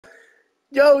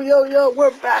Yo, yo, yo,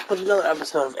 we're back with another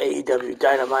episode of AEW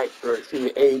Dynamite, or excuse me,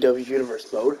 AEW Universe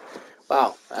Mode.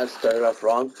 Wow, that started off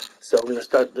wrong. So I'm going to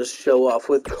start this show off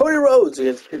with Cody Rhodes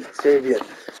against Kip Sabian,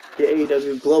 the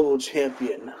AEW Global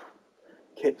Champion,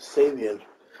 Kip Sabian.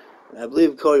 And I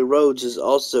believe Cody Rhodes is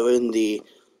also in the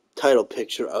title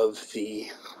picture of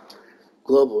the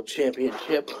Global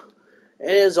Championship.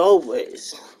 And as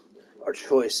always, our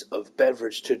choice of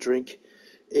beverage to drink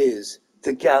is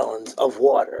the gallons of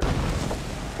water.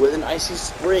 With an icy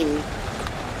spring,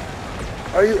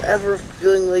 are you ever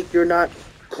feeling like you're not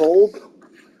cold?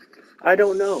 I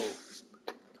don't know.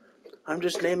 I'm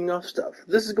just naming off stuff.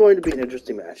 This is going to be an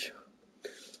interesting match.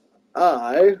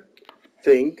 I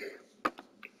think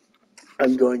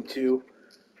I'm going to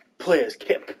play as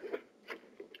Kip,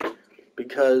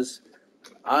 because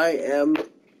I am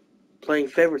playing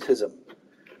favoritism,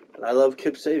 and I love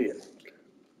Kip Sabian.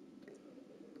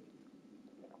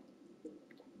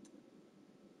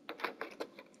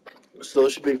 So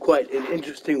it should be quite an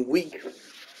interesting week.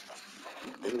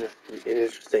 An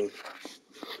interesting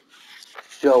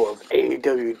show of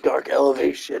AEW Dark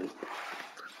Elevation.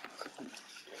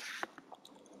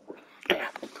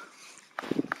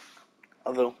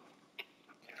 Although,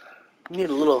 you need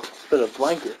a little bit of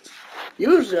blankets.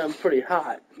 Usually I'm pretty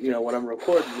hot, when I'm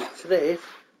recording. Today,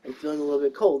 I'm feeling a little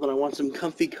bit cold, and I want some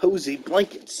comfy, cozy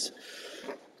blankets.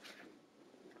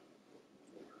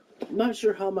 I'm not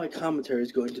sure how my commentary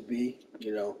is going to be,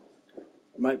 It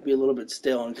might be a little bit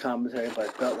stale on commentary, but I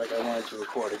felt like I wanted to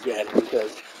record again,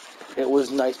 because it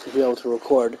was nice to be able to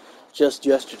record just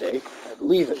yesterday. I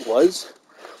believe it was.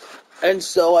 And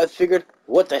so I figured,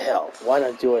 what the hell? Why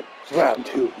not do it round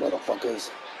two, motherfuckers?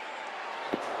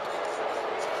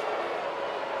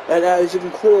 And as you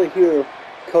can clearly hear,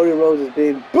 Cody Rhodes is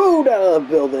being booed out of the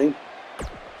building.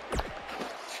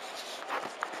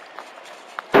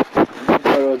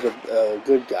 Cody Rhodes is a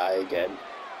good guy again.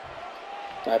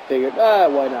 I figured,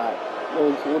 why not?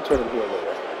 We'll turn him here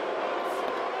later.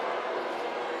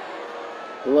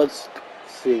 Let's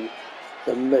see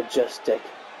the majestic,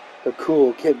 the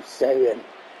cool Kip Sabian.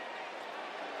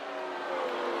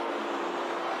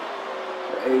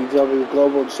 AEW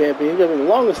Global Champion. He's the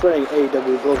longest running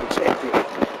AEW Global Champion.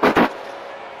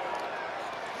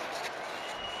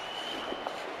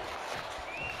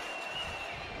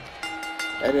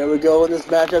 And there we go in this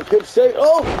matchup. Kip Sabian.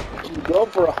 Oh! Go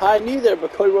for a high knee there,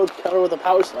 but Cody Rhodes counter with a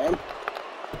power slam.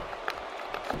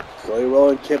 Cody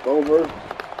rolling Kip over.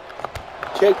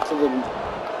 Kick to the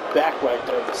back right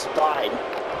there, the spine.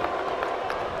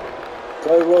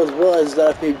 Cody Rhodes realizes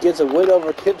that if he gets a win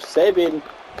over Kip Sabian,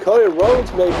 Cody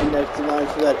Rhodes may be next in line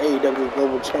for that AEW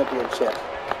Global Championship.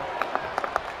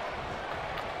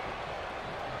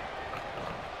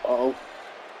 Uh-oh.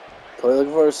 Cody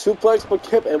looking for a suplex, but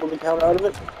Kip able to counter out of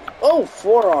it. Oh,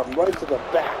 forearm right to the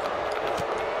back.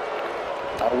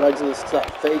 Right to the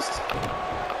face.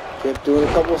 Kip doing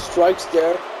a couple of strikes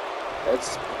there.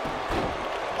 That's...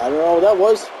 I don't know what that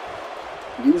was.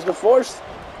 Use the force.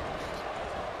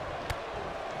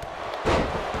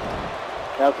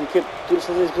 Now, can Kip do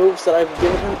some of these moves that I've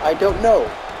given him? I don't know.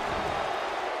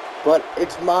 But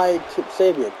it's my Kip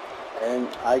Sabian, and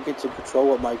I get to control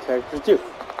what my characters do.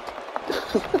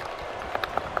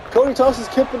 Cody tosses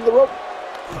Kip into the rope.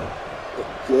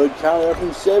 Good counter there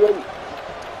from Sabian.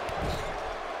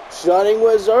 Shining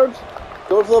Wizard.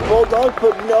 Going for the Bulldog,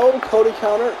 but no. Cody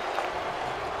counter.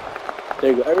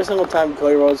 There you go. Every single time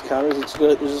Cody Rhodes counters, it's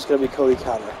just going to be Cody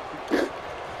counter.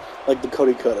 Like the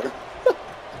Cody Cutter.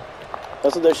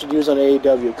 That's what they should use on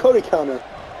AEW. Cody counter.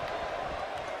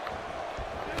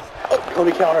 Oh,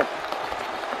 Cody counter.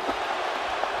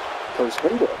 Cody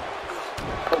springboard.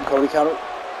 Oh, Cody counter.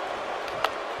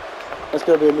 That's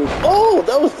going to be a move. Oh,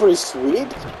 that was pretty sweet.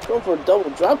 Going for a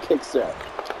double drop kicks there.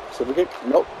 Super kick.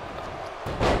 Nope.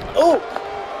 Oh!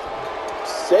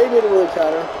 Sabian with a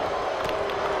counter.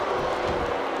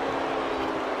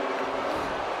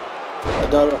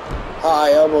 Another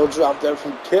high elbow drop there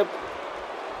from Kip.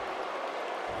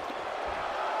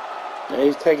 And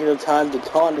he's taking the time to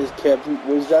taunt his Kip.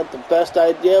 Was that the best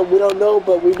idea? We don't know,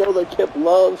 but we know that Kip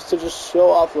loves to just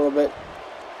show off a little bit.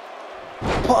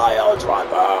 Pile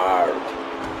driver!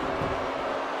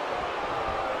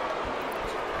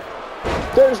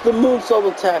 There's the moonsault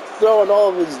attack, throwing all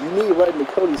of his knee right into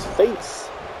Cody's face.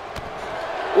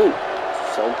 Ooh,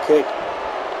 soul kick.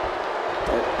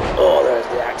 And, oh, there's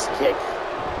the axe kick.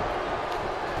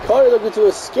 Cody looking to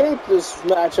escape this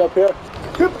matchup here.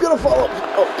 Kip gonna follow.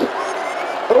 Oh,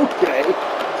 okay.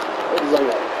 It was like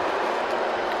a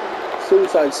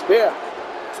suicide spear.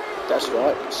 That's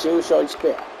right, suicide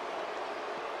spear.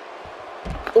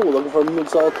 Oh, looking for a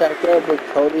moonsault attack there, but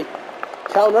Cody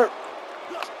counter.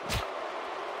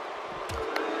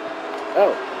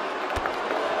 Oh.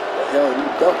 The hell you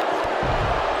don't?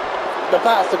 The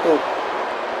bicycle.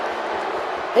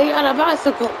 He got a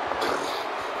bicycle.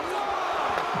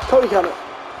 Cody coming.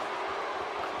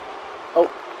 Oh.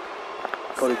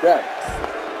 Cody grab.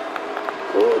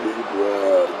 Cody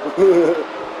grab.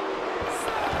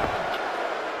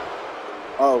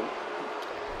 Oh.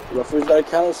 Referee's got to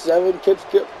count of 7. Kip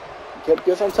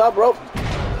gets on top rope.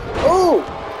 Ooh!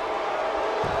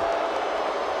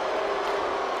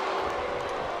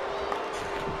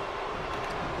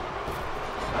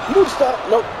 Move stop.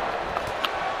 Nope.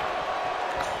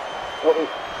 Uh-oh.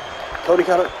 Cody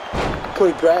counter.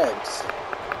 Cody drags.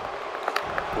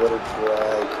 What a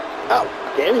drag. Ow!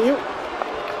 Damn you!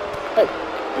 Hey,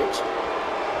 bitch.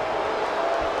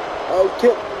 Oh,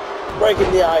 Kip.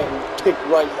 Breaking the eye and kick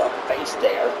right in the face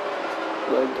there.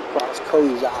 Right across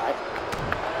Cody's eye.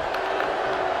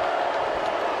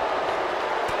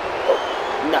 Oh,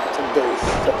 not today.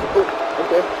 Oh,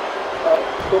 okay.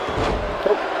 Nope.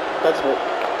 That's it.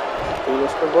 Can you go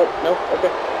springboard? No?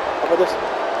 Okay. How about this?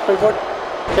 Springboard?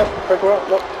 Yep. Springboard?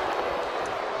 Nope.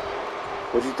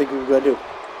 What do you think we were going to do?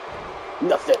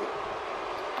 Nothing.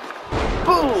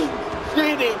 Boom!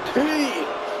 DDT!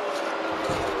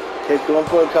 Kick going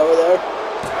for a cover there.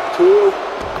 2.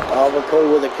 Oh, but Cody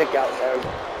with a kick out there.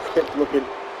 Kick looking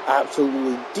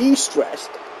absolutely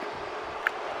de-stressed.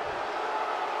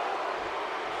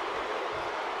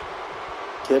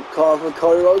 Kip calling for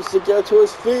Cody Rhodes to get to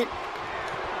his feet.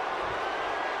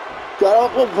 Got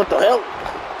up. Oh, what the hell?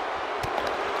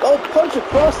 Oh, punch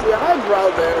across the eyebrow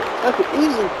there. That could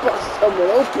easily bust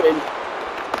someone open.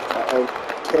 Uh-oh.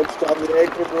 Kip's on the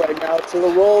apron right now to the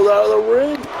roll out of the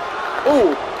ring.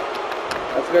 Ooh.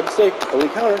 I forgot to say, Cody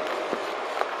counter.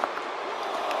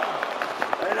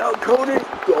 And now Cody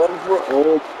going for,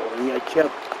 oh, Cody, I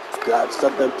kept, got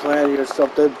something planned here,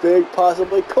 something big,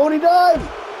 possibly. Cody dive!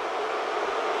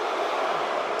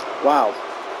 Wow.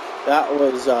 That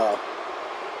was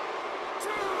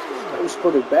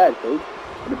pretty bad, dude.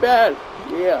 Pretty bad.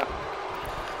 Yeah.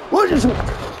 What is it?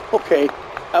 Okay.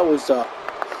 That was,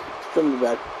 pretty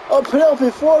bad. Oh,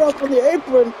 Penelope Ford up on the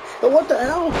apron. And what the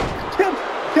hell?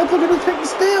 Kip looking to take the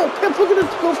steal. Kip looking to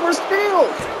go for a steal.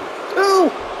 2.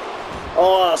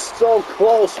 Oh, so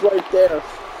close right there.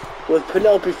 With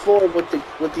Penelope Ford with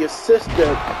the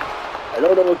assistant. I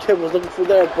don't know what Kip was looking for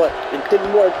there, but it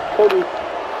didn't work. Cody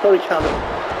counter.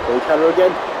 Cody counter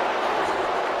again.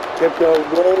 Kip going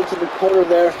roll to the corner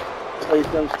there. Plays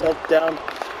himself down. I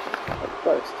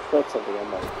felt something on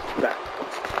my back.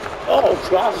 Oh,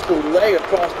 drops the leg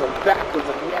across the back of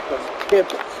the neck of Kip.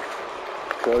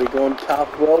 Cody going top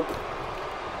rope.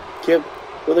 Kip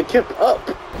with a Kip up.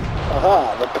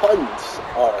 Aha, the puns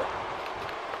are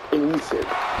elusive.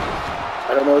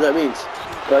 I don't know what that means,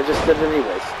 but I just did it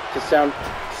anyways to sound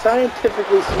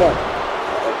scientifically smart.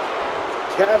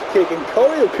 Calf kick, and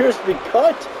Cody appears to be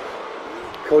cut.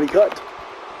 Cody cut.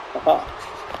 Aha.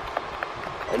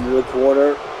 Into the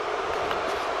corner.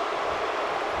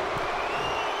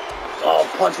 Oh,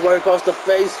 punch right across the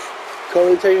face.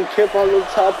 Cody taking Kip on the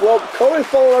top rope. Cody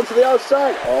falling onto the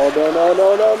outside. Oh, no.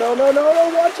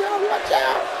 Watch out.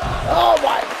 Oh,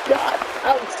 my God.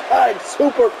 Outside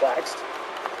superplexed.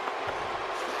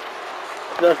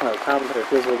 That's my commentary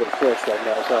feels a little bit fresh right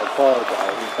now, so I apologize.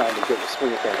 I'm trying to get the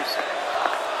swing of things.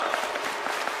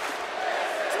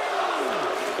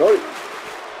 Cody.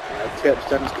 Kip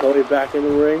sends Cody back in the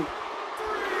ring.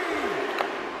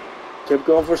 Kip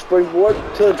going for springboard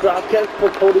to the drop kick for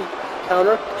Cody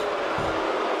counter.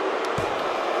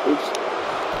 Oops.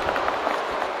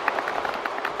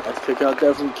 Nice kick out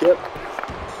there from Kip.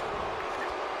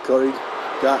 Cody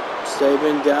got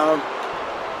Saban down.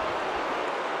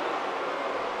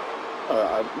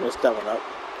 I messed that one up.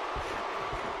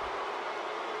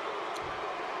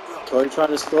 Cody trying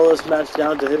to slow this match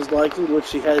down to his liking,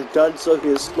 which he has done, so he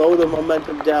has slowed the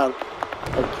momentum down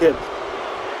of Kip.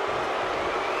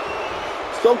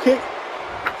 Slow kick.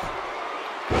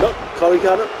 Nope, Cody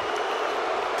counter.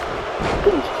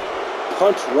 Ooh,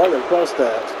 punch right across the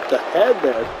head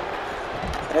there.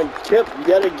 And Kip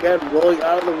yet again rolling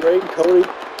out of the ring. Cody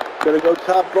gonna go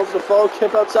top rope to follow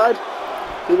Kip outside.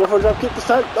 He go for a drop kick this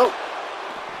time. Nope.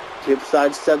 Kip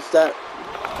sidesteps that.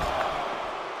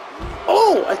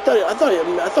 Oh, I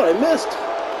thought I missed.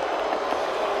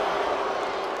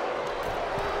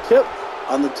 Kip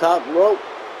on the top rope.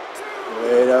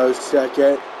 Wait a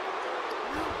second.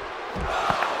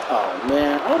 Oh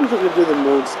man, I was looking to do the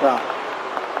moon stop.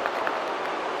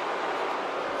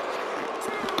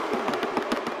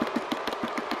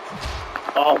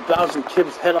 Oh, bouncing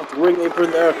Kip's head off the ring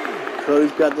apron there.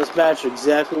 Cody's got this match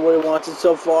exactly where he wants it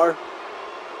so far.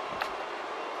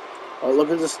 Oh,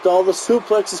 looking to stall the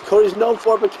suplex as Cody's known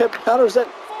for, but Kip counters it.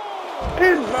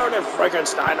 Inverted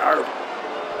Frankensteiner.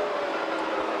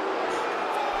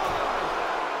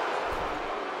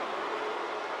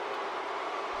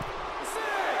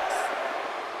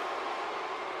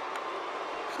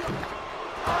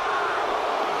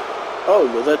 Oh,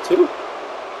 was that 2? Did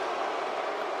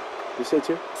you say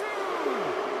 2?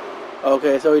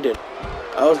 Okay, so he did.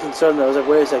 I was concerned. I was like,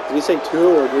 wait a sec. Did he say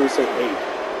 2 or did he say 8?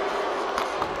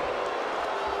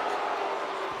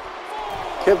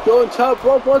 Kept going top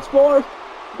rope once more.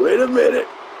 Wait a minute.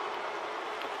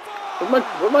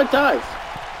 Where's my dive?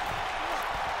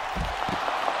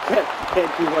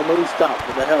 Can't do one. No stop.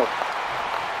 What the hell?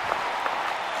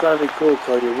 It's not even cool,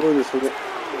 Cody. You're ruining this with it.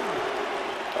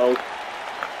 Oh.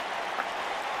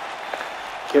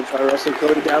 Kip trying to wrestle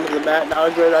Cody down to the mat. Not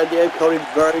a great idea. Cody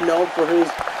very known for his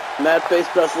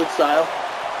mat-based wrestling style.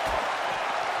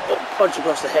 Oh, punch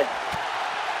across the head.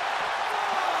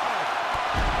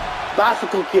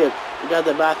 Bicycle Kip. You got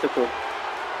the bicycle.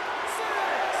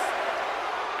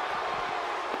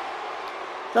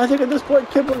 I think at this point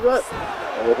Kip was right.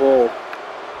 Oh.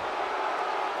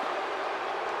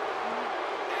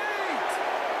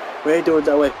 We ain't doing it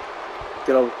that way.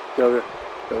 Get over here.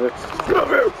 Get over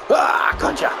here. Ah,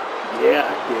 gotcha. Yeah,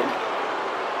 I did.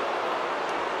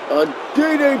 A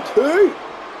DDT.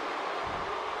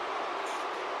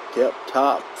 Kip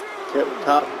top.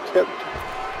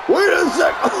 Wait a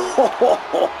sec.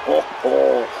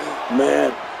 Oh,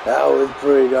 man, that was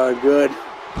pretty darn good.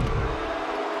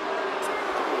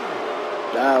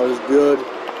 That was good.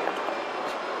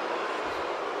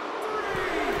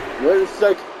 Wait a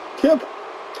sec. Kip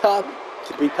top.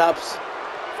 Tippy tops.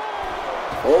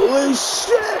 Holy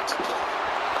shit!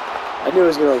 I knew he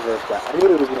was going to reverse that. I knew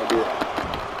he was going to do that.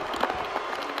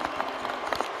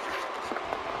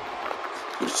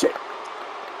 Shit.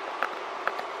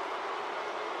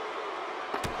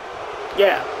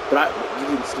 Yeah, but you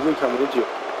didn't see me coming, did you?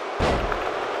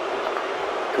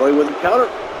 Going with the counter.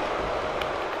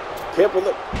 Kip with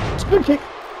a spin kick.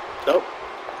 Nope.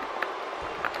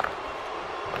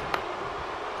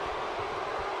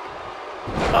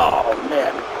 Oh,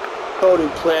 man. Cody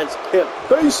plants Kip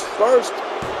face first.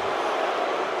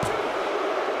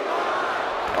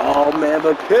 Oh, man,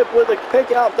 but Kip with a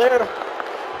kick out there.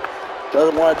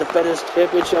 Doesn't want to defend his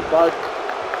championship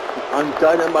on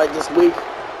Dynamite this week.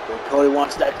 And Cody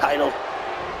wants that title.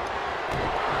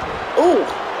 Ooh.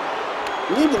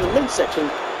 Knee to the midsection.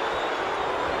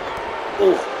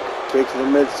 Ooh. Kick to the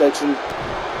midsection.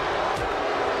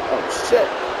 Oh, shit.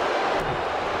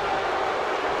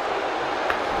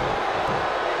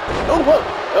 Oh, whoa.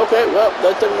 Okay, well,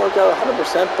 that didn't work out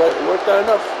 100%, but it worked out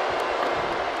enough.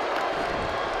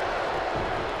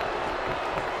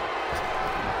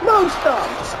 No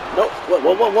stops. Nope.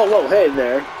 Whoa. Hey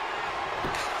there.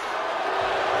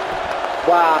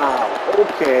 Wow.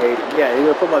 Okay. Yeah,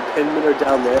 you're gonna put my pin meter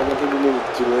down there. I don't think you need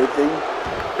to do anything.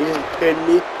 He just pinned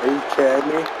me. Are you kidding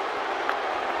me?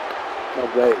 Oh,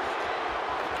 great.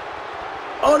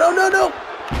 Oh, no.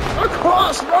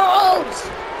 Across roads!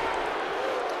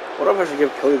 What if I should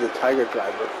give Cody the Tiger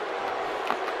Driver?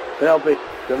 Help me.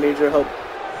 Don't need your help.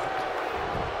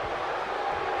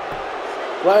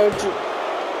 Why aren't you...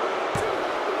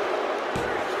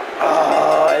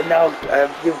 Oh, and now I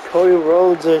have to give Cody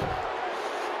Rhodes a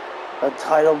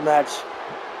title match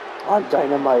on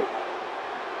Dynamite.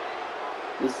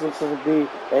 This looks like to be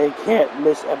a can't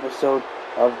miss episode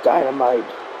of Dynamite.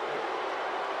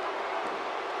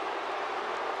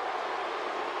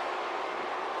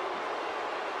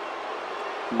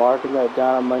 Marking that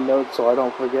down on my notes so I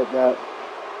don't forget that.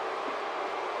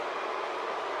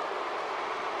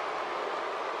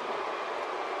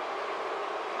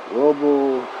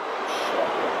 Global.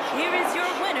 Here is your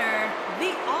winner,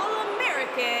 the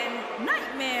All-American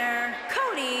Nightmare,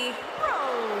 Cody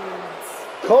Rhodes.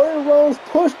 Cody Rhodes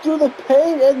pushed through the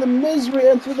pain and the misery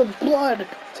and through the blood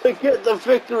to get the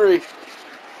victory.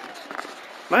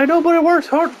 Man, nobody works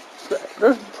hard.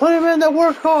 There's plenty of men that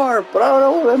work hard, but I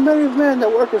don't know many men that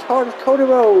work as hard as Cody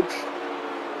Rhodes.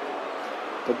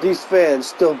 But these fans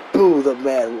still boo the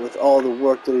man with all the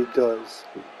work that he does.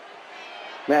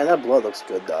 Man, that blood looks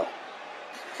good, though.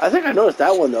 I think I noticed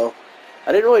that one, though.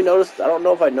 I didn't really notice, I don't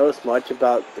know if I noticed much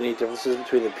about any differences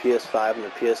between the PS5 and the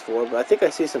PS4, but I think I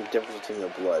see some difference between the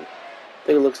blood. I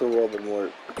think it looks a little bit more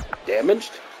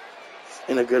damaged,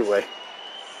 in a good way.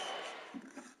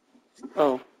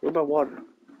 Oh, where's my water?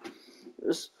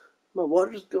 My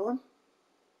water's gone?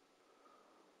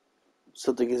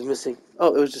 Something is missing.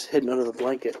 Oh, it was just hidden under the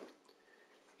blanket.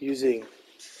 Okay,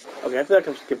 I feel like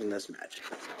I'm skipping this match.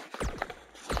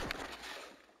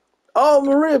 Oh,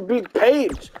 Maria beat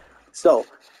Paige. So,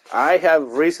 I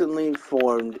have recently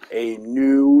formed a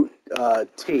new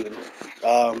team.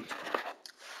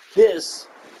 This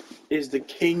is the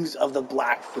Kings of the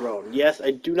Black Throne. Yes,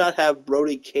 I do not have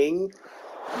Brody King.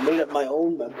 I made up my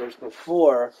own members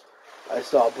before I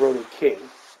saw Brody King.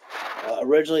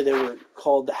 Originally, they were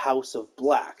called the House of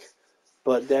Black,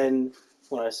 but then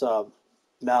when I saw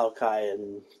Malachi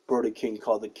and Brody King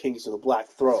called the Kings of the Black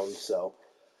Throne, so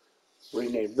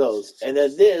renamed those. And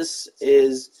then this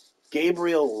is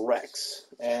Gabriel Rex,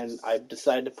 and I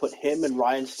decided to put him and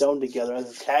Ryan Stone together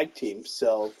as a tag team.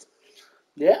 So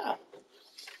yeah,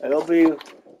 it'll be.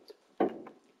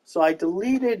 So I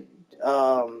deleted.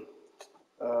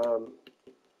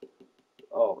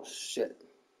 Oh shit,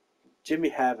 Jimmy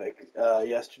Havoc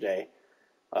yesterday.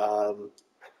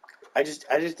 I just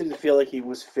didn't feel like he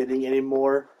was fitting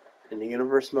anymore in the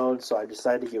universe mode, so I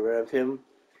decided to get rid of him.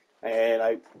 And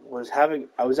I was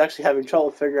actually having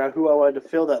trouble figuring out who I wanted to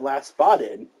fill that last spot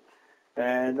in.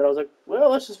 And then I was like, well,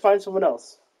 let's just find someone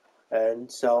else.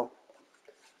 And so,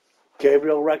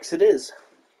 Gabriel Rex it is.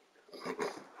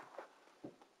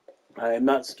 I am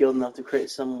not skilled enough to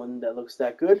create someone that looks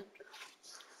that good.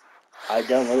 I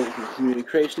downloaded it from Community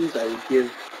Creations. I would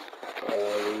give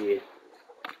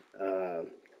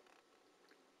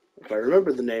if I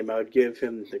remember the name, I would give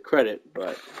him the credit,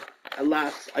 but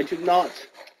alas, I did not.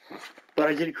 But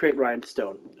I did create Ryan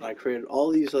Stone. I created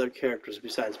all these other characters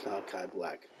besides Malachi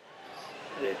Black.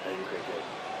 I didn't create it.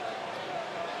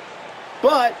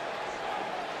 But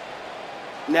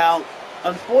now,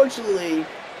 unfortunately,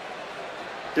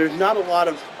 there's not a lot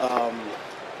of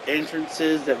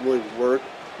entrances that really work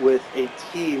with a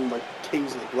team like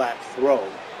Kings of the Black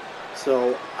Throne.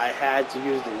 So I had to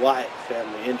use the Wyatt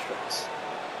family entrance.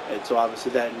 And so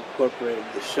obviously that incorporated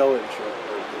the show intro,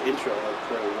 or the intro of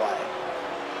Bray Wyatt.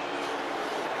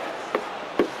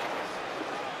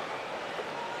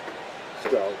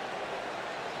 So,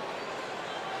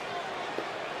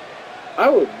 I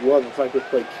would love if I could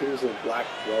play Kings of the Black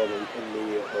Throne in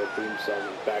the theme song in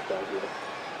the background here.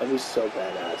 That'd be so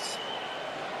badass.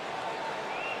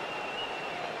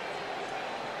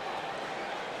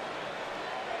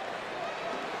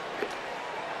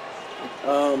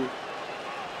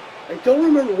 I don't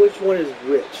remember which one is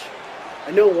which.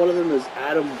 I know one of them is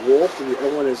Adam Wolf and the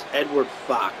other one is Edward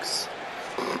Fox.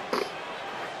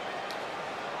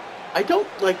 I don't,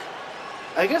 like,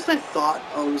 I guess I thought,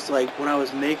 when I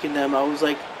was making them, I was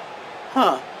like,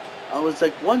 huh. I was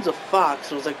like, one's a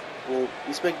fox. I was like, well,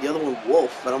 let's make the other one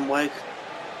Wolf. And I'm like,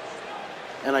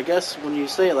 and I guess when you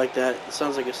say it like that, it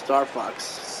sounds like a Star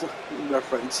Fox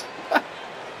reference.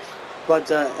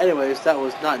 But anyways, that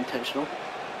was not intentional.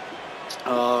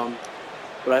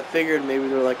 But I figured maybe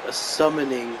they're like a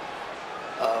summoning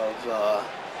of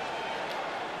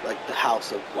like the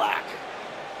House of Black.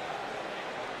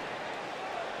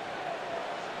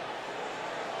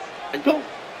 I don't.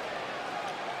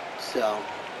 So,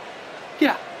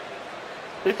 yeah.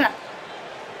 There's that.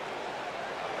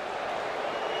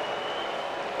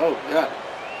 Oh, God.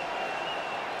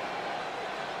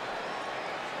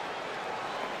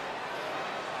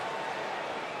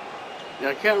 Now,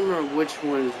 I can't remember which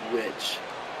one is which.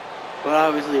 But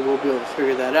obviously we'll be able to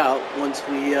figure that out once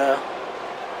we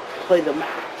play the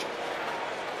match.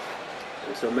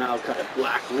 And so Malachi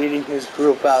Black leading his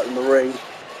group out in the ring.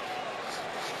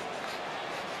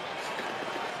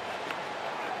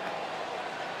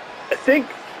 I think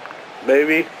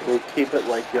maybe we'll keep it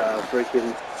like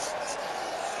freaking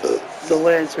the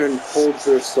lantern holds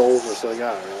their souls or something.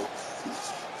 I don't know.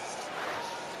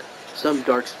 Some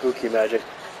dark spooky magic.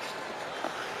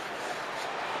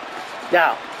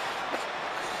 Now,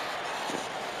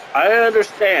 I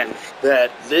understand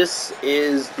that this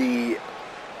is the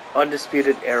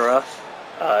Undisputed Era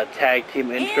tag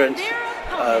team entrance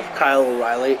of Kyle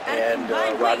O'Reilly and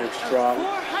Roderick Strong.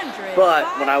 But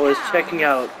when I was checking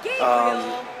out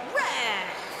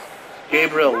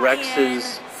Gabriel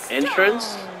Rex's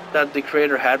entrance that the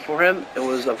creator had for him, it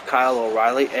was of Kyle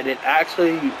O'Reilly, and it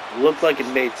actually looked like it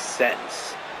made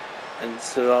sense. And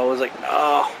so I was like,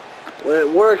 no, when it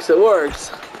works, it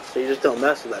works. So you just don't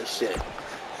mess with that shit.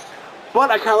 But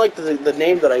I kind of like the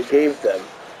name that I gave them.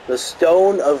 The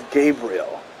Stone of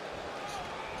Gabriel.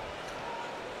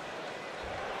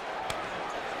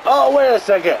 Oh, wait a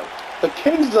second. The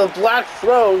Kings of the Black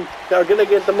Throne are going to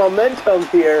get the momentum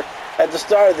here at the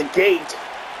start of the gate.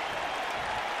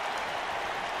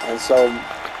 And so,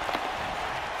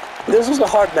 this was a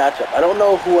hard matchup. I don't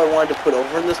know who I wanted to put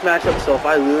over in this matchup, so if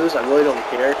I lose, I really don't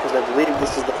care, because I believe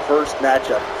this is the first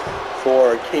matchup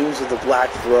for Kings of the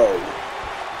Black Throne.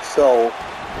 So,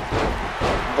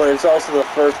 but it's also the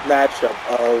first matchup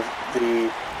of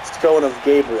the Stone of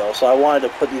Gabriel, so I wanted to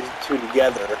put these two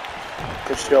together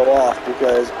to show off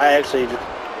because I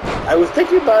was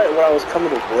thinking about it when I was coming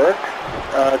to work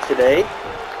today,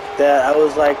 that I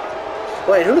was like,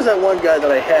 wait, who's that one guy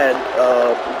that I had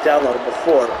downloaded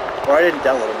before? Or I didn't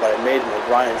download him, but I made him with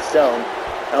Ryan Stone.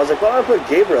 And I was like, well, I'll put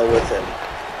Gabriel with him.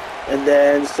 And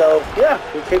then, so, yeah,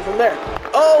 we came from there.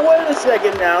 Oh, wait a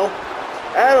second now.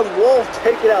 Adam Wolf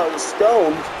taking out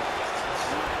Stone.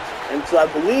 And so I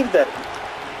believe that...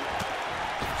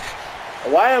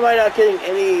 Why am I not getting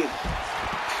any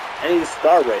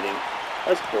star rating?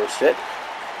 That's bullshit.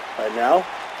 Right now.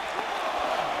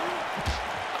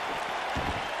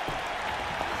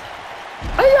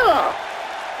 Hiya!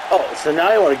 Oh, so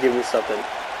now you want to give me something.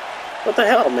 What the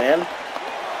hell, man?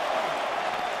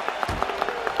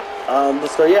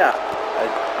 So yeah,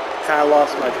 I kind of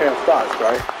lost my train of thoughts,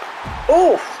 right?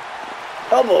 Oof!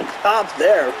 Elbow pop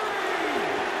there.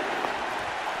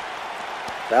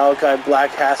 Malachi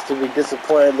Black has to be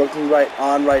disappointed looking right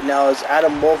now as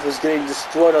Adam Wolf is getting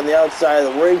destroyed on the outside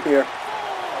of the ring here.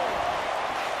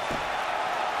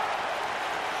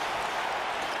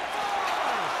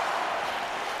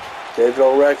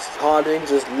 David Rex taunting,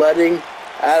 just letting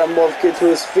Adam Wolf get to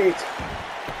his feet.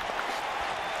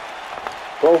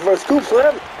 Going for a scoop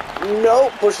slam.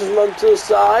 No, pushes him to the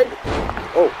side.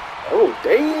 Oh,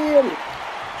 damn.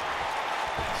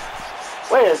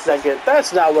 Wait a second,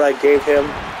 that's not what I gave him.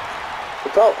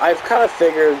 I've kind of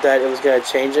figured that it was going to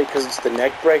change it because it's the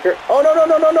neck breaker. Oh, no,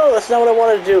 that's not what I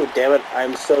wanted to do. Damn it,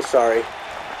 I'm so sorry.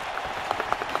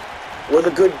 We're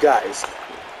the good guys.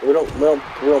 We don't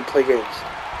play games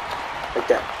like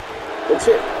that. Oh,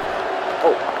 shit.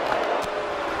 Oh.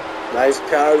 Nice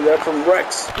counter there from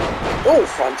Rex. Oh,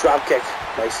 front drop kick.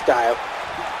 Nice style.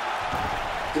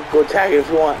 You can go tag it if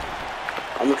you want.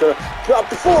 I'm just going to drop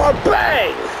the forearm.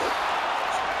 Bang!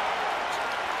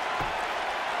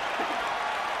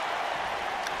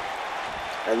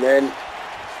 And then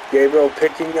Gabriel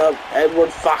picking up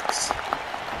Edward Fox.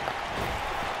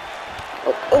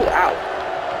 Oh, ow.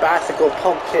 Bicycle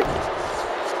pump kick.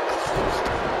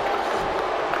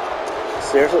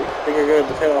 Seriously? Think you're going to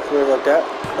defend off me like that?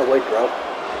 No, wait, bro.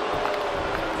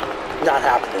 Not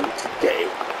happening today.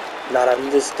 Not on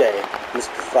this day, Mr.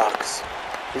 Fox.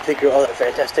 You think you're all that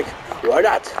fantastic? You are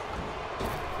not.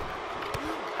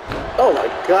 Oh my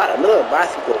god, another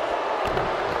bicycle.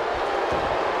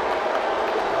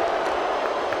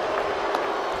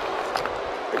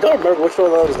 I don't remember which one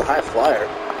of those was the high flyer.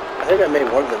 I think I made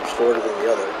one of them shorter than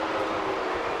the other.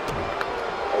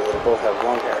 Although they both have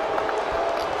long hair.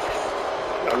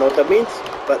 I don't know what that means,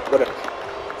 but whatever.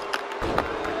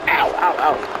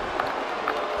 Ow.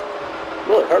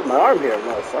 Really hurt my arm here,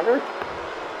 motherfucker.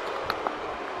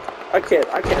 I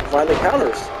can't find the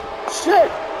counters. Shit!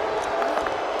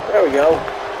 There we go.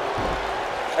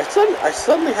 I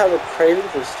suddenly have a craving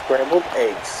for scrambled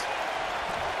eggs.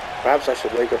 Perhaps I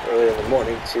should wake up early in the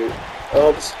morning to...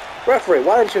 Oops. Referee,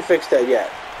 why didn't you fix that yet?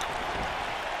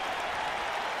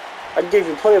 I gave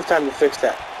you plenty of time to fix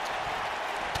that.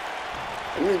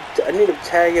 I need to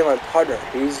tag in my partner.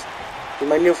 He's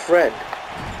my new friend.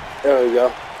 There we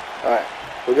go. Alright.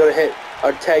 We're gonna hit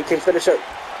our tag team finisher.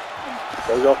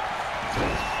 There we go.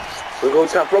 We're going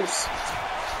top ropes.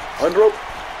 On rope.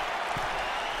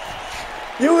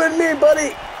 You and me,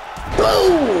 buddy.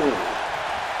 Boom!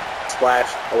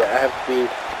 Splash. Oh wait, I have to be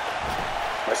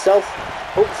myself.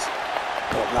 Oops.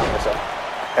 Oh, not myself.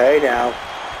 Hey now.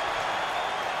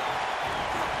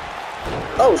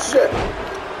 Oh shit.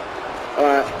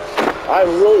 Alright. I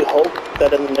really hope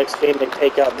that in the next game they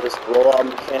take out this roll-on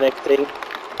mechanic thing.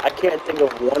 I can't think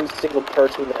of one single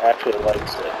person that actually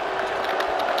likes it.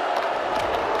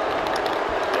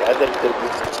 Yeah, I think that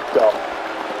this is dumb.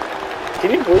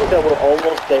 Can you believe that we're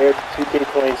almost there to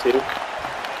 2K22?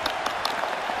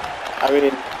 I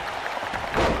mean,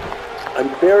 I'm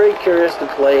very curious to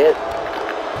play it.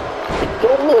 I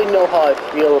don't really know how I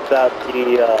feel about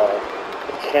the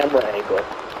camera angle.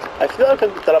 I feel like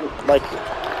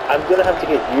I'm gonna have to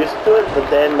get used to it, but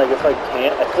then, like, if I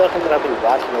can't, I feel like I'm gonna have to be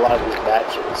watching a lot of these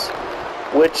matches.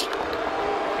 Which,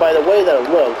 by the way that it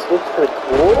looks pretty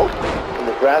cool, in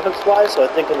the graphics-wise, so I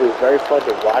think it'll be very fun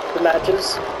to watch the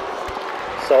matches.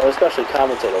 So, especially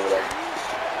commentate over them.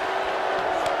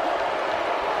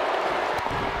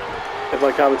 If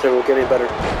my commentary will get any better.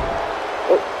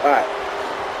 Oh, alright.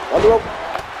 On the rope.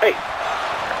 Hey.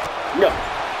 No.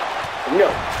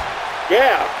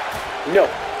 Yeah. No.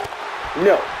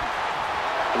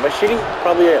 Am I cheating?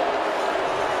 Probably am.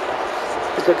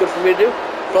 Is that good for me to do?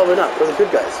 Probably not. We're the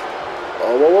good guys.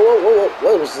 Oh, whoa.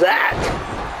 What was that?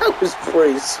 That was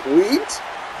pretty sweet.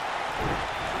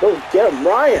 Go get him,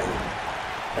 Ryan.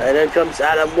 And then comes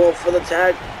Adam Wolf for the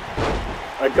tag.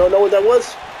 I don't know what that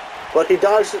was, but he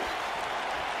dodged it.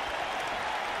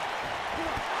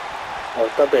 I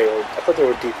thought they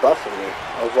were debuffing me.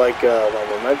 I was like, my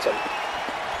momentum.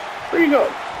 Where are you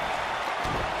going?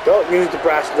 Don't use the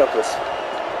brass knuckles.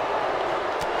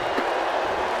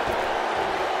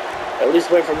 At least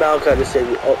wait for Malachi to save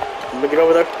you. Oh, let me get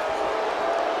over there.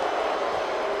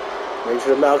 Make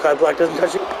sure the Malachi Black doesn't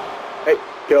touch you. Hey,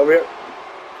 get over here.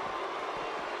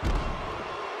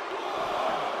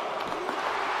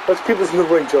 Let's keep this in the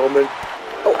ring, gentlemen.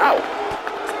 Oh, ow.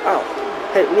 Ow.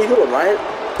 Hey, what are you doing, Ryan?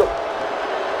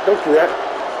 Don't do that.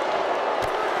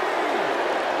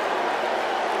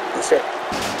 Oh, shit.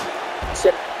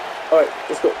 Shit. Alright,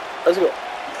 let's go. Let's go.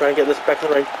 Try and get this back in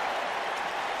the ring.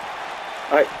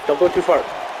 Alright, don't go too far.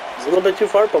 It's a little bit too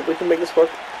far, but we can make this work.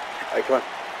 Alright, come on.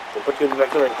 We'll put you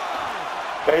back in the ring.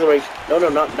 Back in the ring. No,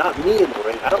 not me in the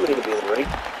ring. I don't need to be in the ring.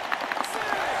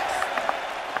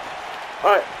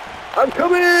 Alright. I'm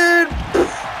coming!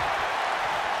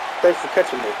 Thanks for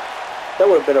catching me. That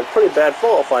would have been a pretty bad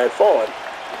fall if I had fallen.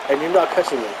 And you're not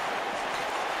catching me.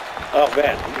 Oh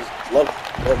man, I just love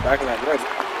going back in that ring.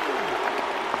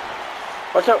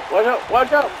 Watch out, watch out,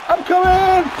 watch out! I'm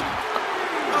coming!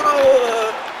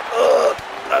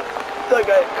 That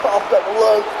guy coughed up a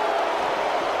lung.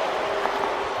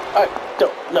 Alright,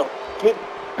 no. Get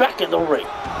back in the ring.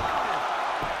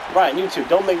 Ryan, you two,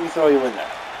 don't make me throw you in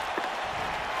there.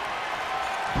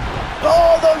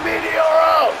 Oh, the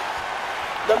Meteoro!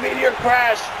 The meteor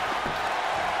crash!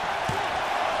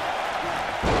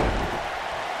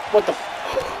 What the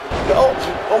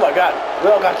oh my god, we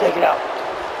all got taken out.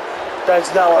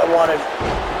 That's not what I wanted.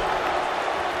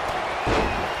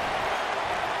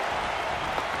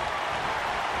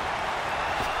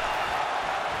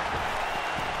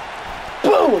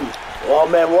 Boom! Oh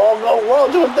man, we're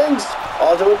all doing things.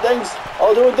 All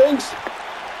doing things.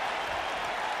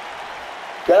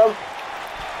 Get him.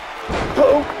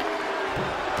 Boom!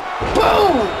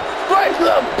 Boom! Right to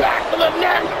the back of the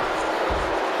neck!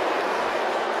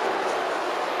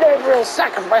 Gabriel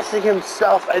sacrificing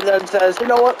himself and then says, you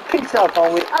know what? Peace out,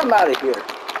 homie. I'm out of here.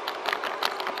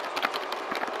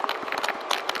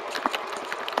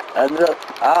 And then,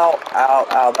 ow,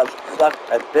 that sucked.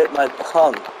 I bit my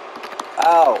tongue.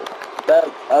 Ow. That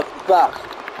sucked.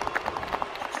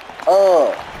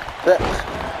 Oh. That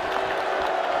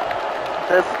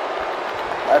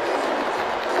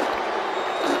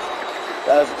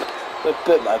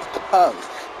bit my tongue.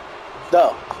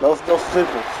 No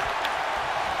flippers.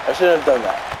 I shouldn't have done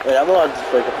that. Wait, I'm allowed to just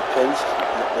break up the pins,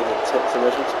 make it tip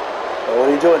submissions. Oh, what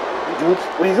are you doing?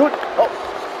 What are you doing? Oh!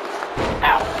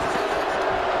 Ow!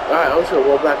 Alright, I'm just gonna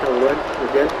roll back in the ring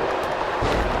again.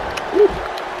 Woo.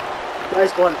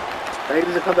 Nice one. Now you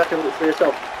need to come back and look for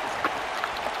yourself.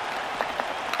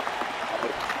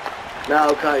 Now,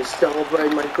 guys,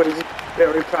 celebrating my crazy,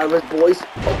 very proud of his boys.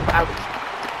 Oh, ouch.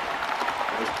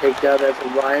 Nice takedown there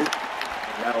from Ryan.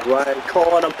 Now Ryan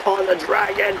calling upon the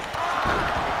dragon.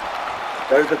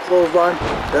 There's the clothesline.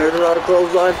 There's another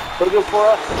clothesline. Looking for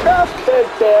a calf kick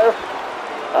there.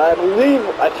 I believe,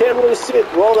 I can't really see it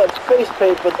through all that face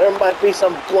paint, but there might be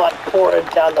some blood pouring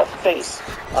down the face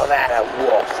of Adam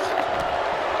Wolf.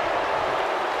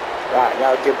 Alright,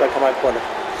 now get back on my corner.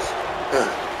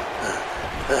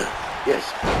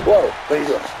 Yes. Whoa, what are you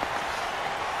doing?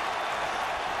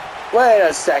 Wait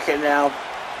a second now.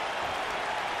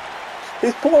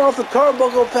 He's pulling off the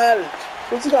turnbuckle pad.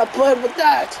 What's he got planned with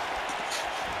that?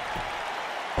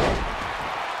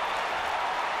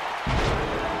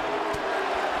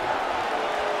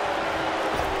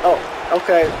 Oh,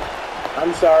 okay.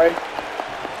 I'm sorry.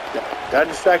 Did I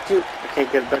distract you? I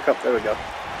can't get it back up. There we go.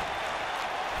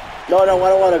 No, I don't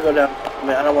want to go down. I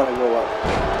mean, I don't want to go up.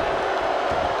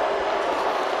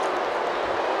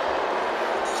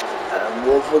 And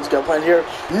Wolfwood's got planned here.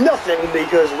 Nothing,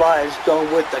 because Ryan's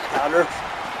going with the counter.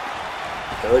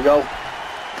 There we go.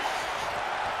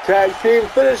 Tag team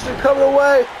finisher coming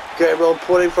away. Gabriel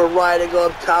putting for Ryan to go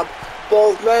up top.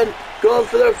 Both men going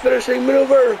for their finishing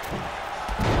maneuver.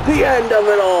 The end of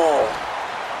it all.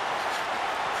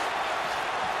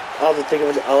 I'll have to think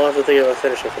of a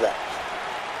finisher for that.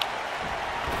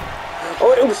 Oh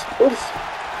wait, oops.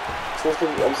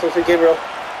 I'm supposed to Gabriel.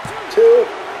 2,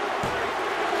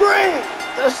 3.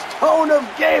 The Stone of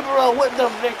Gabriel with the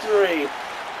victory.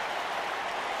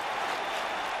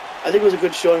 I think it was a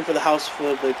good showing for the house,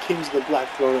 for the Kings of the Black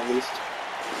Throne at least.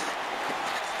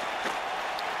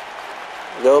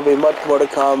 There will be much more to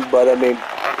come, but I mean,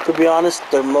 to be honest,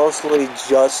 they're mostly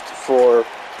just for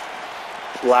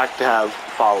Black to have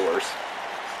followers.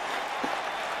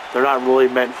 They're not really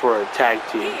meant for a tag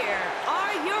team. Here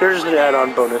are your Here's just an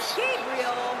add-on bonus.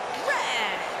 Gabriel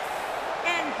Rex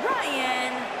and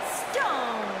Ryan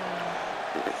Stone.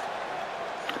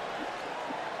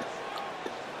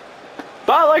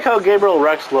 But I like how Gabriel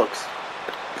Rex looks.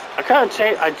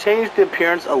 I changed the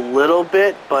appearance a little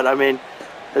bit, but I mean,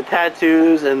 the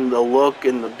tattoos and the look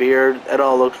and the beard, it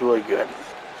all looks really good.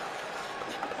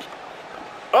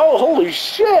 Oh, holy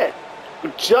shit!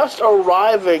 Just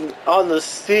arriving on the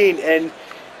scene, and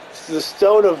the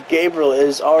Stone of Gabriel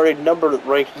is already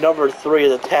ranked number 3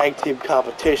 in the tag team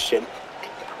competition.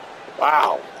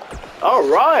 Wow.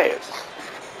 Alright.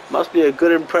 Must be a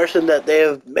good impression that they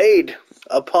have made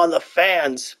upon the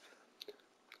fans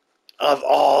of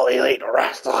All Elite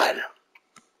Wrestling.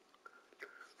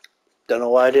 Don't know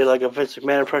why I did like a Vince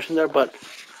McMahon impression there, but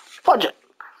fudge it.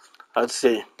 Let's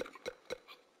see.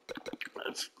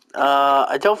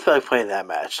 I don't feel like playing that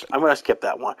match. I'm going to skip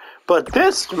that one. But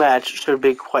this match should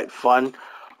be quite fun.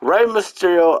 Rey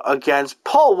Mysterio against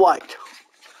Paul White.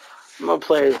 I'm going to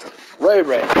play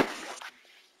Ray.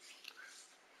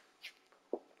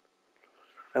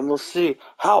 And we'll see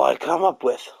how I come up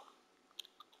with.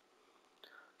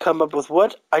 Come up with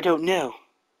what? I don't know.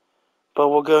 But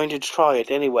we're going to try it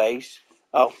anyways.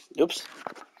 Oh, oops.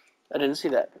 I didn't see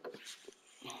that.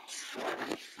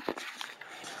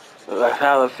 I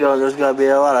have a feeling there's going to be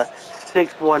a lot of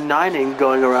 619ing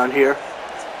going around here.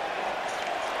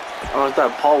 I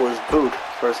thought Paul was booed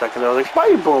for a second. I was like, why are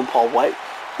you booing Paul White?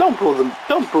 Don't boo the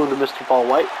Mr. Paul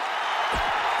White.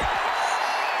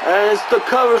 And it's the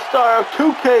cover star of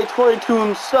 2K22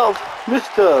 himself,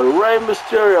 Mr. Rey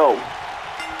Mysterio.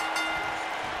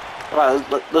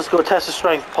 Alright, let's go test his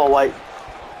strength, Paul White.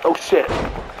 Oh shit.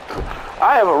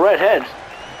 I have a red head.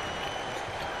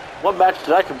 What match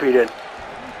did I compete in?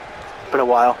 Been a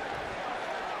while.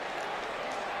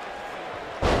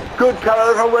 Good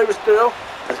counter from Rey Mysterio.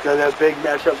 Let's go that big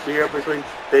matchup here between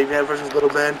Big Man versus Little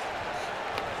Man.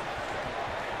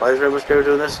 Why is Rey Mysterio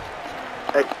doing this?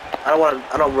 Hey, I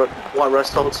don't want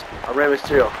rest holds. I'm Rey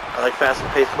Mysterio. I like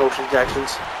fast-paced motion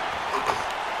actions.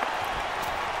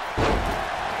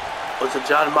 Was it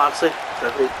John Moxley?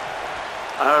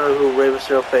 I don't know who Rey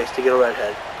Mysterio faced to get a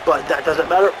redhead, but that doesn't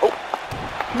matter. Oh,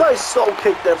 nice soul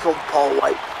kick there from Paul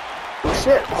White. Oh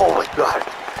shit! Oh my god!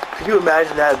 Could you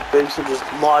imagine that Big Show just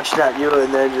launching at you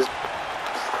and then just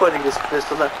putting his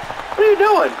fist on that? What are you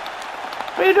doing?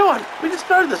 What are you doing? We just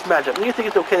started this matchup, and you think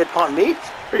it's okay to taunt me?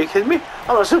 Are you kidding me?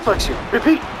 I'm gonna suplex you.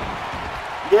 Repeat.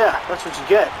 Yeah, that's what you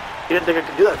get. You didn't think I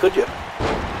could do that, could you?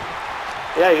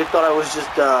 Yeah, you thought I was just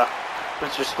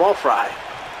Mr. Small Fry.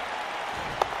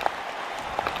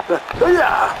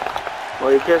 Yeah. Well,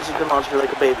 you can't just launch me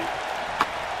like a baby.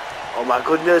 Oh my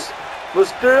goodness.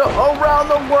 Mysterio around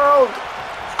the world.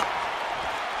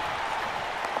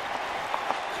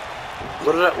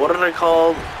 What did I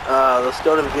call the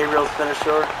Stone of Gabriel's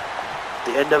finisher?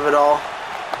 The end of it all.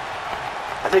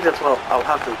 I think that's what I'll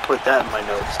have to put that in my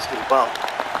notes as well.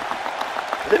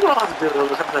 I think what I'll have to do is I'll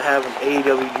just have to have an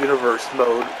AEW Universe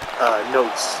mode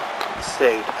notes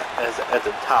saved at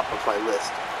the top of my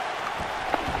list.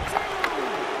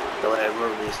 So I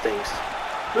remember these things.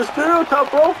 Mysterio top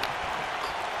rope.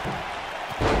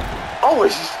 Oh,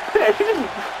 he didn't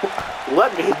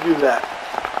let me do that.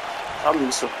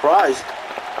 I'm surprised.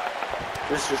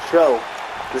 Mr. Show,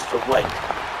 Mr. White.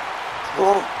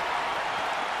 Oh.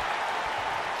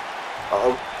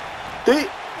 The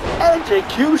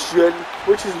execution,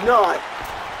 which is not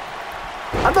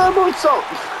another moonsault.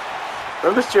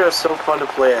 Mysterio is so fun to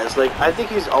play as. Like, I think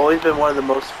he's always been one of the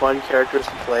most fun characters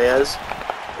to play as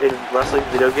in wrestling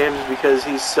video games because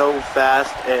he's so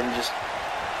fast and he's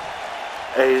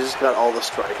just got all the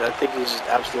strike. I think he's just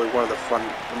absolutely one of the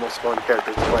most fun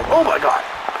characters to play. Oh my god!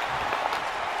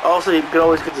 Also, you can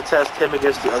always get to test him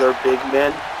against the other big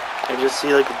men and just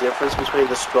see like the difference between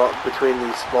the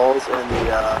smalls and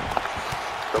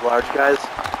the large guys.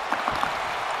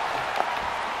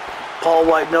 Paul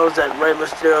White knows that Rey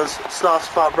Mysterio's soft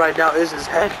spot right now is his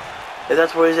head, and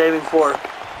that's what he's aiming for.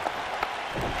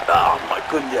 Oh my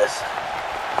goodness.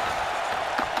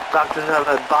 Doctors have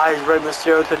advised Rey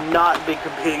Mysterio to not be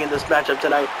competing in this matchup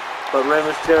tonight, but Rey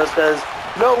Mysterio says,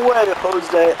 no way,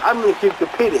 Jose, I'm going to keep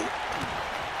competing.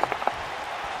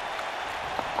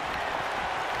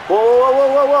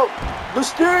 Whoa.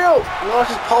 Mysterio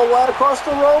launches Paul White across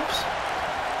the ropes.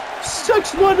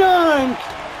 619.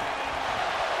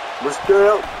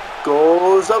 Mysterio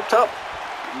goes up top.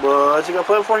 What's he got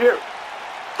planned for here?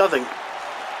 Nothing.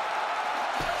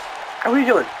 What are you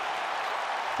doing?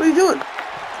 What are you doing?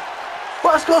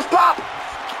 West Coast Pop!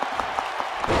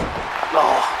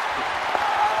 Oh.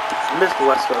 Missed the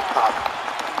West Coast Pop.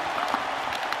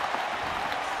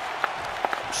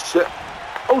 Shit.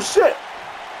 Oh shit!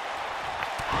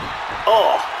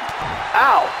 Oh!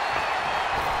 Ow!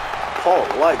 Paul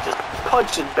White just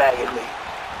punching bagging me.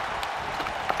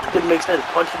 It didn't make sense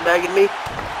punching bagging me,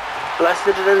 but I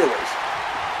did it anyways.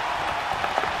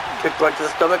 Kick right to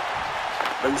the stomach.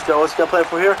 Let me see what's got planned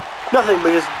for here. Nothing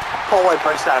because Paul White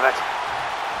breaks out of it.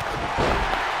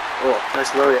 Oh,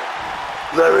 nice lariat.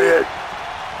 Lariat!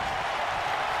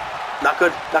 Not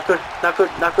good, not good, not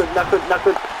good, not good, not good, not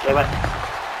good. Damn it.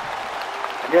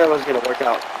 I knew that was gonna work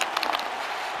out.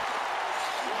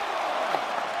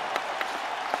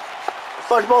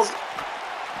 Fudge balls!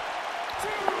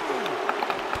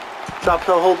 Drop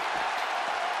toe hold.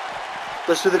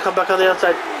 Let's do the comeback on the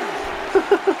outside.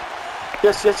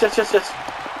 Yes, yes, yes, yes, yes.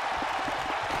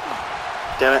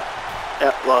 Damn it.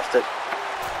 Yeah, lost it.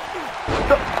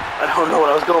 No. I don't know what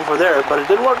I was going for there, but it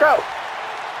didn't work out.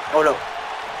 Oh no.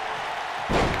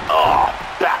 Oh,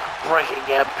 back breaking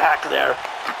impact there.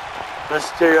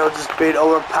 Mysterio just being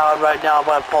overpowered right now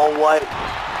by Paul White.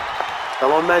 The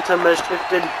momentum has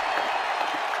shifted.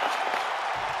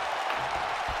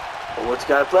 But what's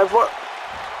got a plan for?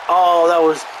 Oh, that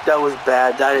was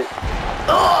bad. That is.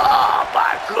 Oh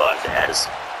my goodness.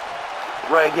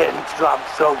 Ray getting dropped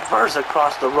so first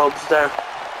across the ropes there.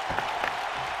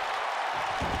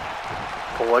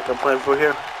 Paul White can plan for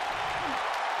here.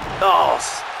 Oh,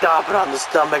 stop it on the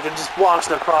stomach and just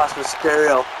walking across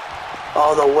Mysterio.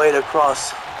 All the way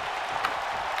across.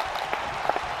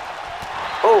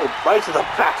 Oh, right to the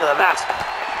back of the mat.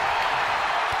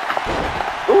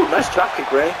 Ooh, nice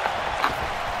dropkick, Ray.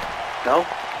 No.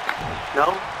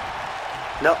 No.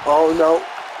 No. Oh, no.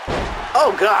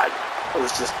 Oh, God. It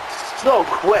was just so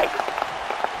quick.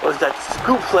 What was that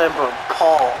scoop slam from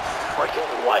Paul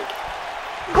freaking White?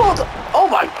 Oh,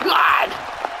 my God.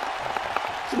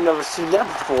 I've never seen that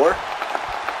before.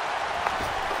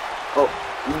 Oh,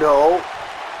 no.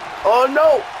 Oh,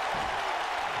 no.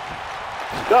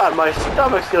 God, my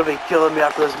stomach's gonna be killing me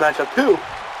after this matchup, too.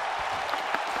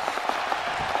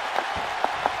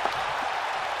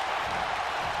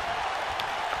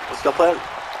 What's the plan?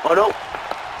 Oh, no.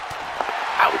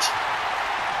 Ouch.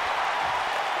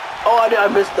 Oh, I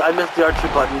missed the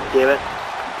R2 button. Damn it.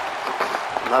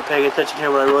 I'm not paying attention here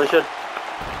when I really should.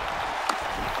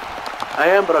 I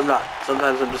am, but I'm not.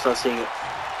 Sometimes I'm just not seeing it.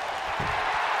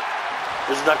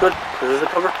 This is not good. This is a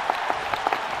cover.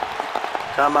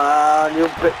 Come on, you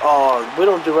bit. Oh, we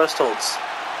don't do rest holds.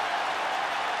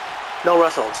 No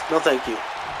rest holds. No thank you.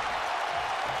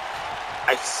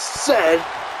 I said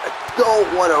I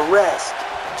don't want to rest.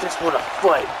 Just want to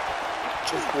fight.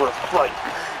 Just want to fight.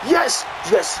 Yes!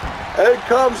 Yes! Here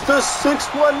comes the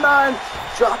 619.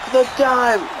 Drop the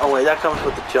dime. Oh, wait, that comes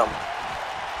with the jump.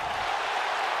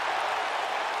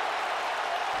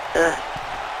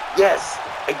 Yes,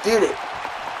 I did it.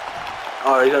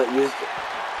 Oh, you're gonna use it.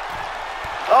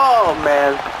 Oh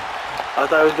man, I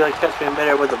thought he was gonna catch me in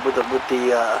midair with the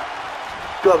WMD.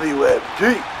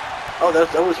 Oh,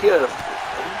 that was here. Are you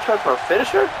trying for a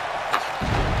finisher?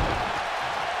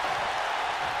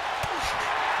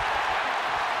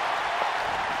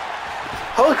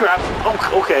 Holy crap!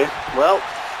 Oh, okay. Well,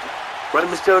 Rey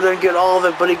Mysterio didn't get all of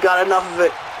it, but he got enough of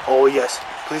it. Oh yes,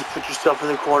 please put yourself in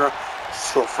the corner.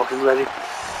 So fucking ready.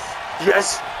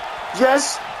 Yes!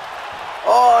 Yes!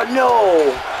 Oh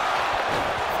no!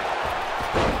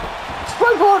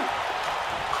 Springboard!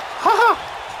 Haha!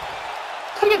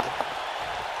 Take it!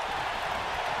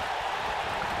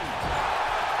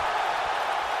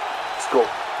 Let's go.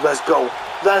 Let's go.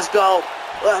 Let's go.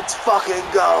 Let's fucking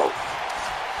go.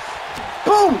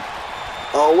 Boom!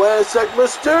 Oh, wait a sec.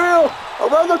 Mysterio!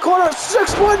 Around the corner.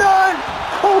 619!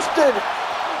 Posted!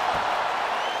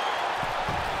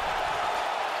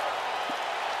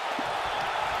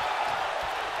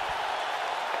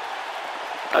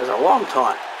 That's a long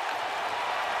time.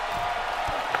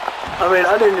 I mean,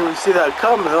 I didn't even see that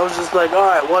coming. I was just like, all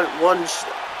right, one.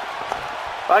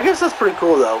 I guess that's pretty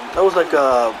cool though. That was like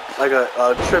a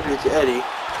tribute to Eddie.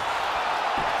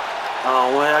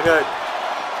 Oh man, I got.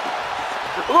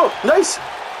 Oh, nice,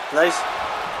 nice.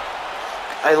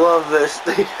 I love this.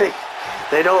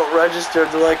 They don't register.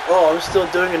 They're like, oh, I'm still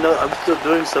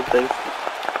doing something.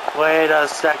 Wait a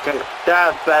second.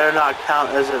 That better not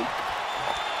count as a.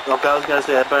 Okay, I was gonna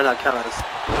say that better not count as.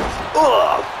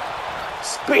 Ugh!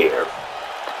 Spear!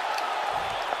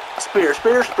 Spear,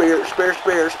 spear, spear, spear,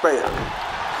 spear, spear.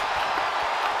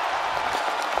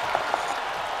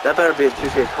 That better be a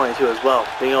 2K22 as well.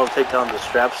 Being able to take down the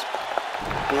straps.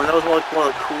 I mean, that was one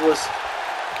of the coolest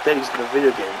things in the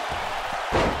video game.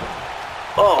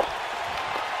 Oh!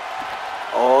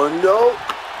 Oh no!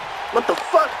 What the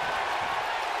fuck?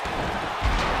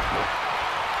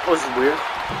 That was weird.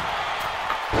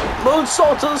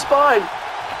 Moonsault to the spine.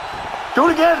 Do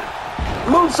it again.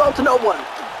 Moonsault to no one.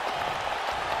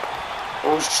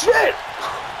 Oh shit.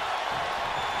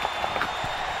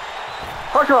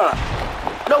 Hurricane.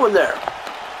 No one there.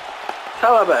 Try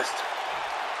my best.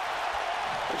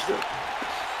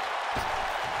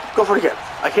 Go for it again.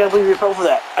 I can't believe you fell for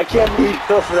that. I can't believe you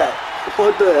fell for that.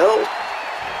 What the hell?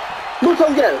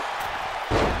 Moonsault again.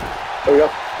 There we go.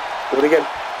 Do it again.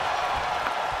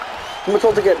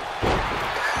 Moonsault again.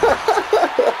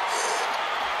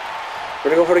 We're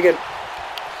gonna go for it again.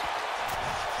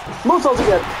 Moonsault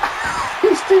again.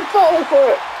 He's still falling for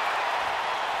it.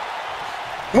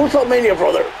 Moonsault mania,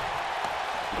 brother.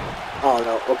 Oh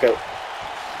no. Okay.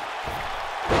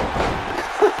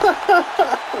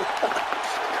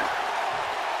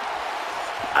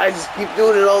 I just keep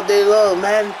doing it all day long,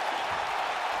 man.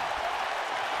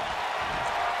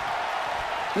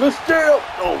 Mysterio.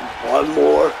 Oh, one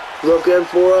more. Looking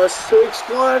for a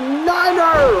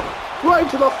 619er. Right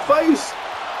to the face.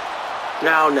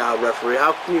 Now, referee.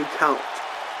 How can you count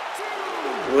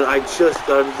when I just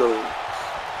done the...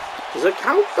 Does it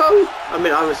count, though? I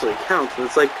mean, obviously it counts, but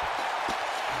it's like...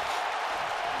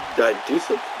 Did I do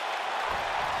something?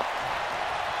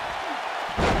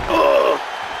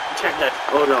 Check that.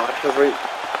 Oh no, I can't read.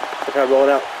 I can't roll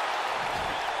it out.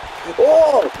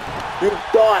 Oh! You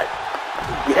thought!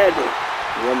 You had me.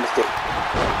 One mistake.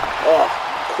 Oh,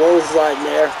 clothesline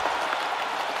there.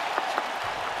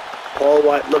 Paul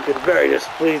White looking very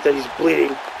displeased that he's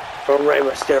bleeding from Rey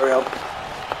Mysterio.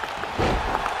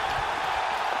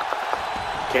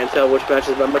 Can't tell which match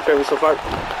is my favorite so far.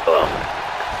 Oh.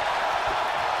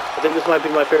 I think this might be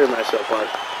my favorite match so far.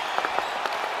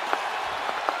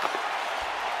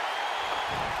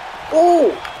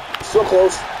 Oh! So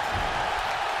close.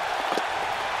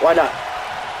 Why not?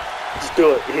 Just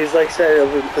do it. He's like set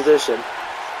up in position.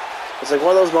 It's like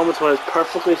one of those moments when it's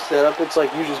perfectly set up, it's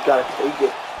like you just gotta take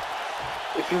it.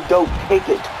 If you don't take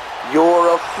it,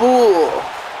 you're a fool.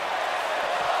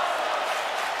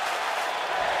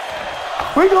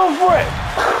 We're going for it!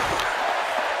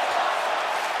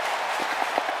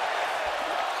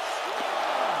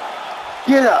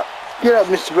 Get up,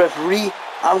 Mr. Referee.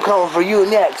 I'm coming for you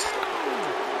next.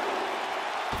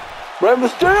 Rey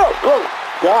Mysterio! Oh,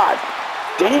 God.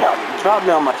 Damn, you dropped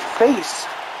me on my face.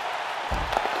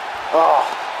 Oh,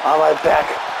 on my back,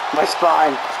 my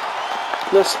spine.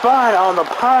 The spine on the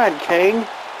pine, King.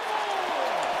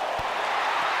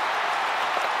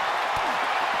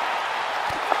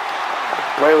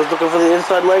 Rey was looking for the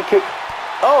inside leg kick.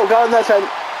 Oh, got him that time.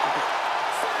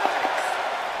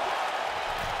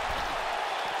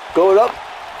 Going up.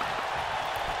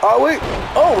 Are we?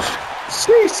 Oh,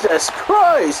 Jesus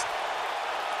Christ.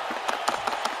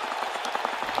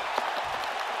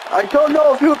 I don't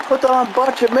know if you would put that on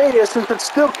Botchamania since it's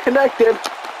still connected.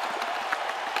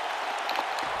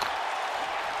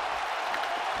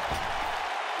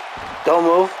 Don't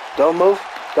move. Don't move.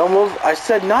 Don't move. I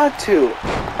said not to.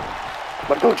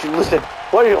 But don't you listen.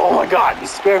 What are you? Oh my God, you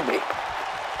scared me.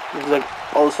 It was like,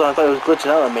 all of a sudden I thought it was glitching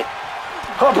out on me.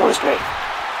 Oh, push me.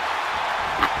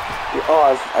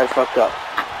 Oh, I fucked up.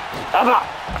 Ah!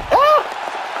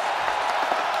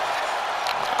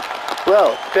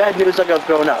 Well, bad news I got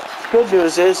thrown out. Good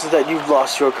news is that you've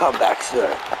lost your comeback, sir.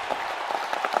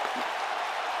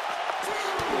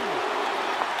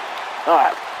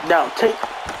 Alright, now take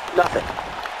nothing.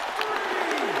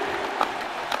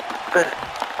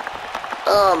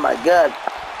 Oh my God.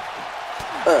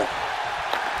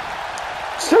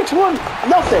 6-1,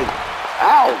 nothing.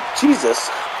 Ow, Jesus.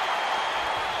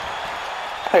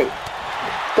 Hey,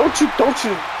 don't you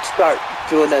start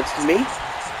doing that to me.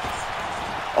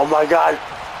 Oh my God.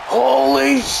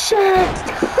 Holy shit.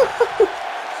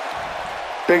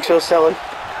 Big Show selling.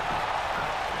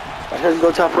 I shouldn't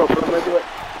go top rope, but I'm gonna do it.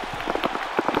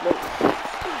 No.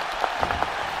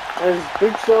 Has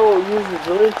Big Show used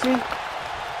agility?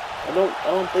 I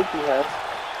don't think he has.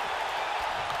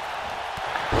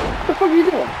 What the fuck are you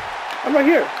doing? I'm right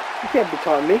here. You can't be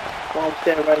taunting me while I'm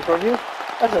standing right in front of you.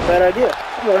 That's a bad idea.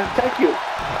 I'm gonna attack you.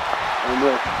 I'm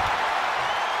gonna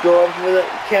go up for the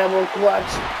camel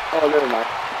clutch. Oh, never mind.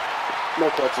 No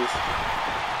clutches.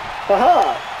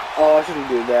 Haha! Oh, I shouldn't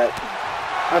do that.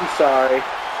 I'm sorry.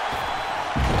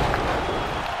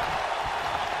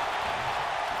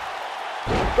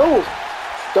 Oh!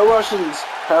 The Russians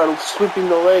are sweeping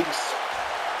the legs.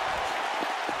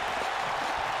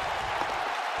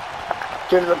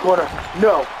 Get in the corner.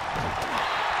 No!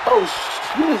 Oh,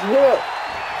 shit, yeah!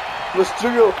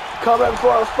 Mysterio coming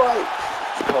for a fight.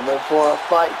 Coming for a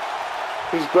fight.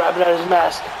 He's grabbing at his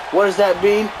mask. What does that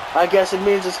mean? I guess it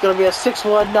means it's going to be a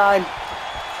 619.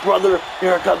 Brother,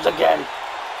 here it comes again.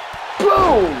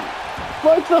 Boom!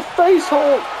 Right to the face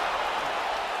hole!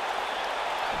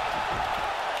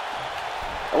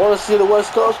 I want to see the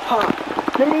West Coast pop.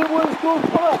 Give me the West Coast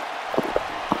pop!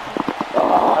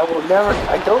 Oh, I will never,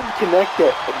 I don't connect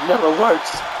it. It never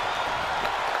works.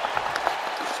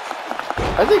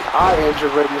 I think I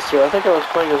injured Rey Mysterio. I think I was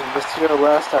playing as Mysterio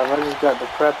last time. I just got the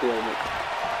crap behind me.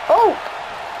 Oh!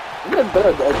 I'm getting better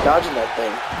at dodging that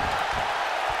thing.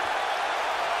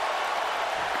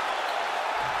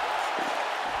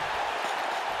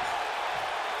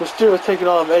 Mysterio's taking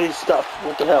all of Eddie's stuff.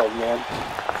 What the hell, man?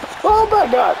 Oh my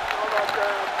god!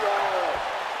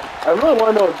 I really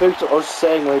want to know what Big Show's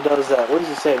saying when he does that. What is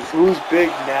he saying? Who's big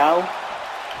now?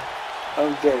 I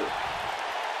don't get it.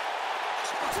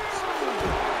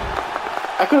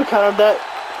 I could have countered that,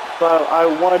 but I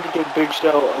wanted to give Big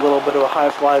Show a little bit of a high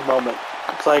fly moment.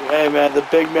 It's like, hey man, the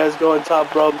big man's going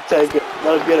top rope, take it,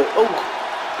 let him get it. Oh,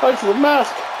 right to the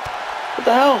mask. What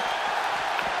the hell?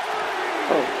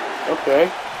 Oh, okay.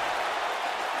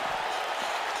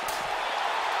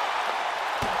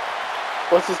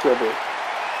 What's this gonna be?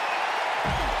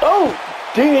 Oh,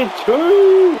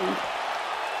 D2!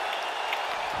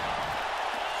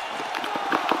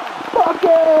 Fuck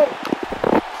it!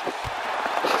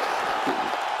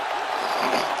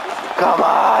 Come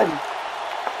on!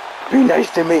 Be nice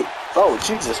to me. Oh,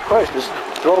 Jesus Christ, just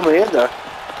throw me in there.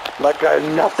 Like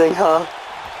I'm nothing, huh?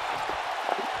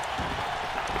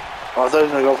 Oh, I thought he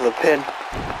was gonna go for the pin.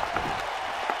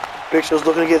 Big Show's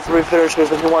looking to get 3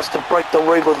 finishers and he wants to break the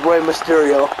ring with Rey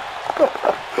Mysterio.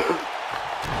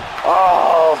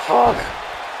 Oh, fuck.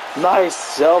 Nice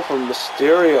sell from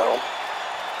Mysterio.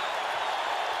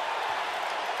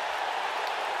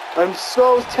 I'm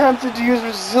so tempted to use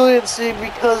resiliency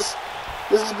because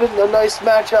this has been a nice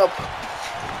matchup.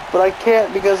 But I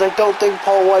can't because I don't think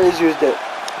Paul White has used it.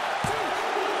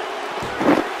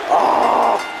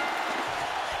 Oh.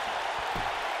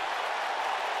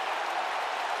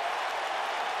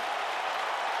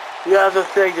 You have to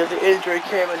think that the injury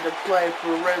came into play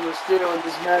for Rey Mysterio in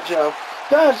this matchup.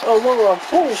 That's a load of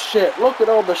bullshit. Look at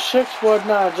all the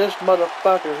 619 this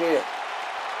motherfucker here.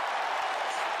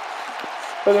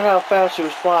 Look at how fast he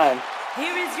was flying.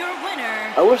 Here is your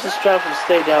winner. I wish the strap would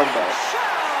stay down though.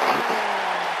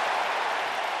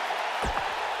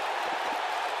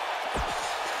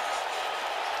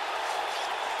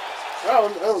 I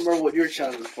don't remember what you're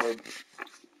challenging for,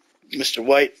 Mr.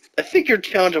 White. I think you're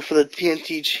challenging for the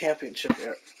TNT Championship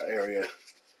area.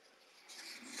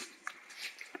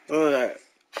 Alright.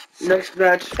 Next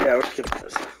match. Yeah, we're skipping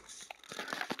this.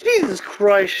 Jesus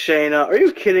Christ, Shayna. Are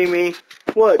you kidding me?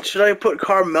 What? Should I put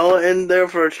Carmella in there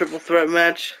for a triple threat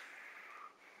match?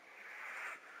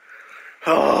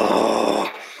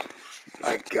 Oh,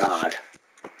 my God.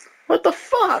 What the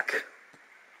fuck?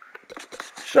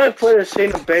 Should I play the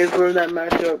Shayna Baszler in that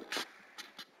matchup?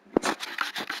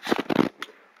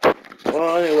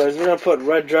 Well, anyways, we're gonna put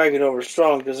Red Dragon over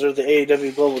Strong because they're the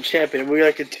AEW Global Champion. We're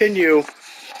gonna continue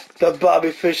the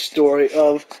Bobby Fish story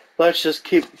of let's just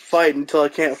keep fighting until I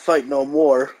can't fight no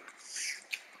more.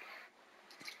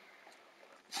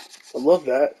 I love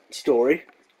that story.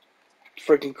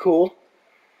 Freaking cool.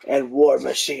 And War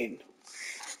Machine.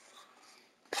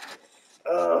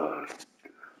 Oh,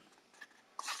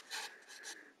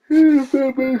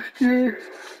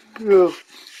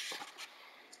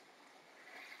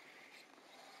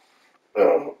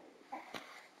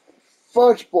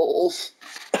 fudge bowls.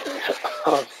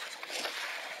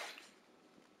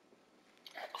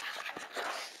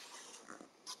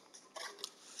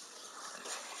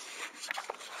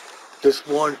 This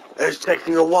one is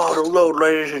taking a while to load,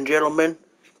 ladies and gentlemen.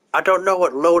 I don't know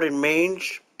what loading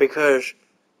means because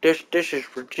this is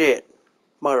legit,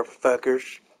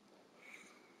 motherfuckers.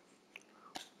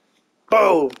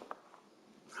 Boom.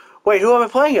 Wait, who am I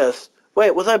playing as?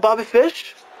 Wait, was I Bobby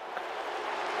Fish?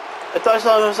 I thought I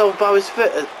saw myself Bobby's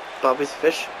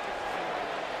Fish.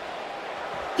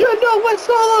 You know what's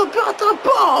all about the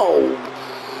ball!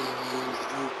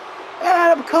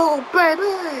 Adam Cole,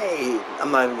 baby!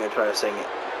 I'm not even gonna try to sing it.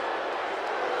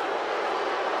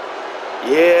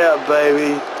 Yeah,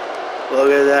 baby.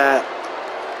 Look at that.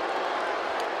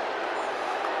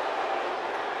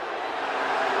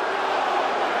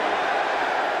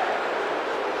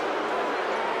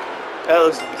 That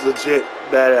looks legit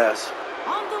badass.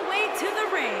 On the way to the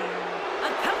ring,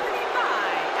 accompanied by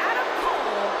Adam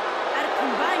Cole at a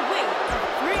combined weight of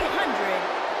 300.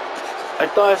 I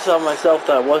thought I saw myself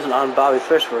that I wasn't on Bobby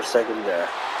Fish for a second there.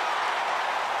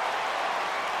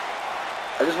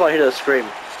 I just want to hear that scream.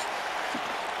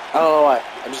 I don't know why.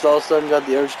 I just all of a sudden got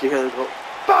the urge to hear it go,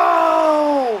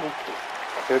 BOOM!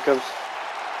 Here it comes.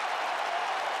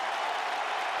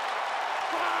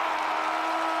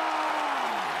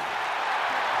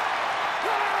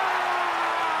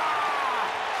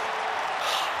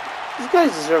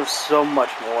 guys deserve so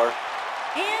much more.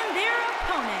 And their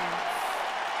opponents,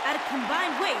 at a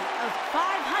combined weight of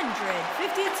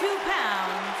 552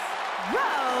 pounds,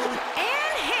 Rhodes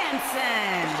and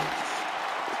Hansen.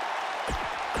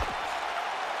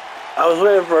 I was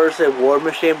waiting for her to say War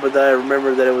Machine, but then I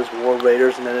remembered that it was War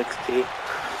Raiders in NXT.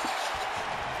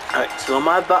 Alright, so am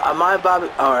I Bobby?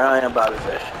 Alright, I am Bobby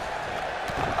Fish.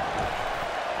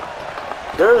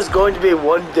 There is going to be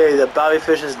one day that Bobby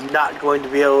Fish is not going to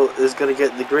be is going to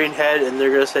get the green head, and they're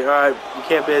going to say, alright, you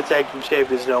can't be the tag team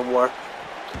champions no more.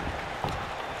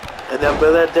 And then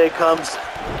when that day comes,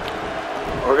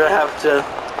 we're going to have to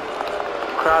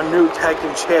crown new tag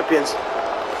team champions.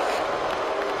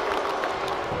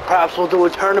 Perhaps we'll do a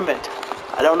tournament.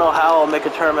 I don't know how I'll make a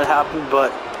tournament happen,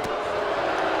 but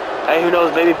hey, who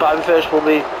knows, maybe Bobby Fish will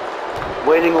be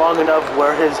waiting long enough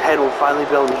where his head will finally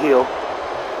be able to heal.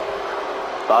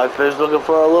 Bobby Fish looking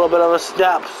for a little bit of a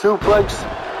snap suplex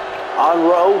on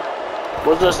Rowe.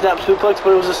 Wasn't a snap suplex,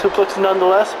 but it was a suplex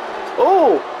nonetheless.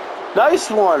 Oh, nice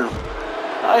one.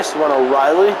 Nice one,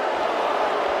 O'Reilly.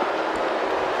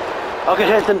 Okay,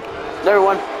 Hanson,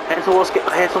 everyone. Hanson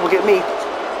will get me.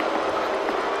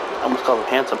 I almost called him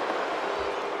handsome.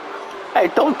 Hey,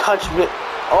 don't touch me.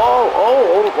 Oh,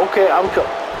 okay,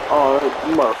 oh,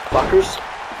 you motherfuckers.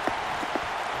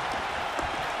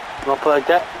 You wanna play like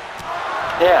that?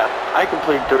 Yeah, I can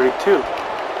play dirty too.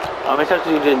 I mean,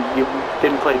 actually you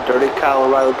didn't play dirty. Kyle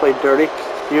O'Reilly played dirty.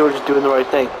 You were just doing the right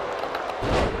thing.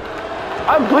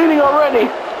 I'm bleeding already!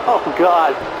 Oh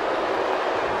god.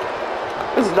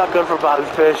 This is not good for Bobby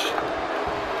Fish.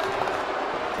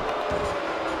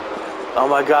 Oh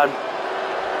my god.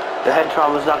 The head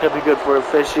trauma is not going to be good for a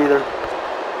Fish either.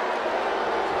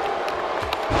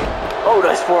 Oh,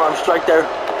 nice forearm strike there.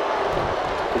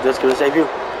 Is this going to save you?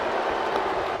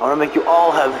 I want to make you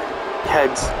all have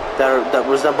heads that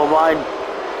resemble mine.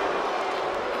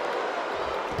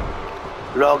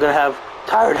 You're all going to have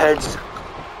tired heads.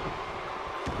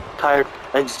 Tired,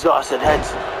 exhausted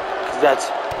heads. Because that's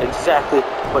exactly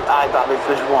what I, Bobby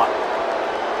Fish, want.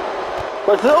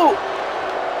 Let's go!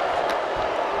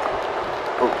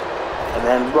 And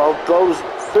then Rowe throws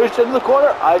Fish into the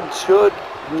corner. I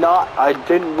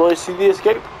didn't really see the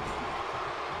escape.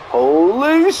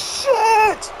 Holy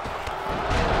shit!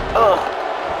 Ugh.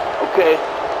 Okay.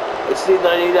 It seems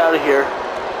that I need out of here.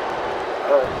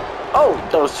 Oh,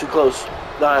 that was too close.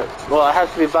 Well, I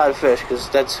have to be Bobby Fish because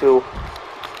that's the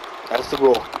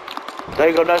rule. There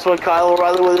you go, nice one, Kyle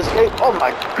O'Reilly with escape. Oh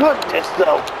my goodness,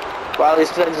 though. Riley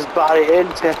sends his body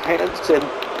into Hanson,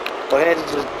 but Hanson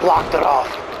just blocked it off.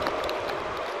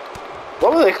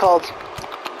 What were they called?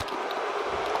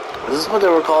 This is what they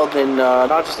were called in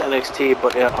not just NXT,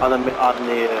 but on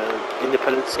the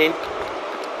independent scene.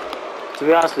 To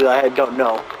be honest with you, I don't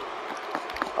know.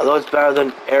 Although it's better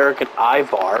than Eric and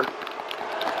Ivar.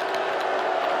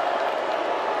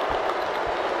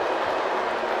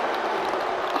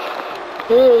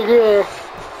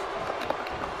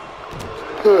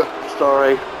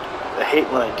 Sorry. I hate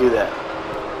when I do that.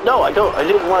 No, I don't. I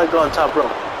didn't want to go on top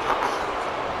rope.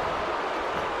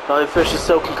 Bobby Fish is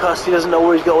so concussed, he doesn't know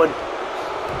where he's going.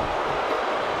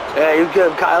 Yeah, you get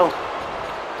him, Kyle.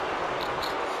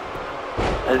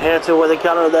 And Hanson with the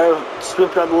counter there,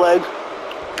 swooped on the leg.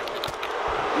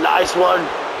 Nice one.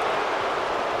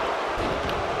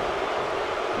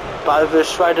 Bobby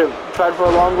Fish tried for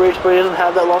a long reach, but he doesn't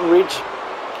have that long reach.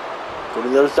 Go to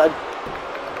the other side.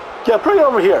 Yeah, bring it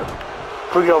over here.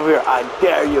 Bring it over here. I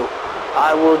dare you.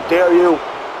 I will dare you.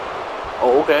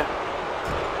 Oh, okay.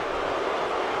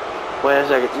 Wait a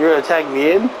second. You're gonna tag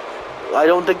me in? I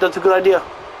don't think that's a good idea.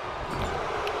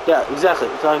 Yeah, exactly.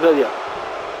 It's not a good idea.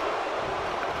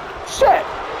 Shit!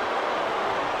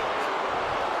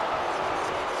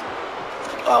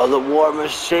 Oh, the War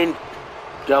Machine.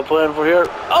 Jump in for here.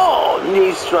 Oh,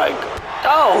 knee strike.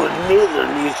 Oh, neither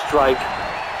knee strike.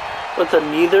 What's a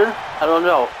neither? I don't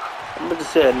know. I'm going to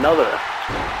say another.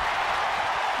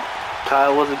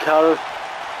 Kyle was a counter.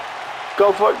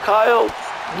 Go for it, Kyle.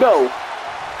 No.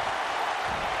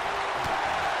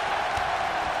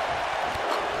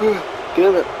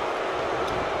 Give it.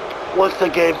 What's the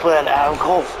game plan, Adam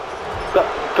Cole?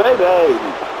 Baby.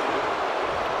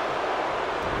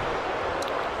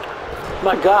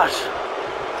 My gosh.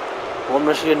 War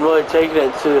Machine really taking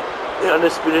it to the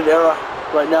Undisputed Era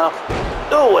right now.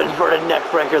 Oh, inverted neck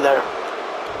breaker there.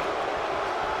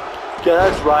 Yeah,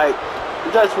 that's right.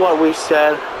 That's what we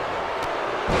said.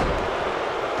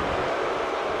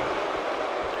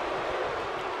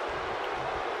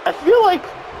 I feel like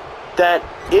that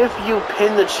if you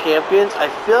pin the champions, I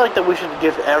feel like that we should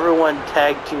give everyone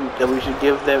tag team, that we should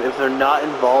give them, if they're not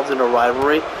involved in a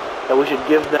rivalry, that we should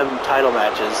give them title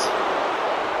matches.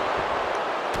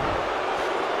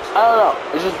 I don't know.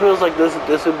 It just feels like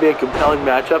this would be a compelling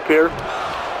matchup here.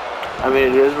 I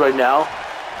mean, it is right now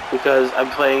because I'm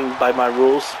playing by my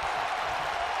rules.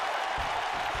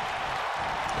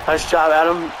 Nice job,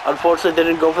 Adam. Unfortunately, they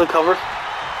didn't go for the cover.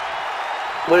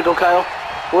 Way to go, Kyle.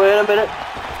 Wait a minute.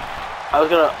 I was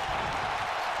gonna.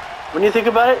 When you think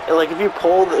about it, like if you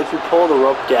pull the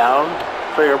rope down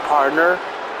for your partner,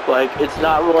 like it's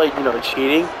not really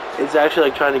cheating. It's actually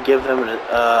like trying to give them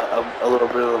a little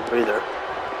bit of a breather.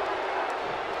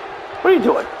 What are you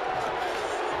doing?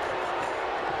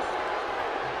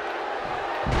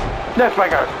 Next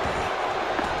breaker.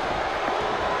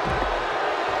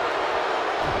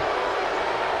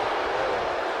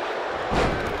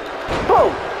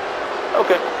 Boom.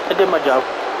 Okay, I did my job.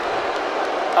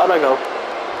 How'd I go?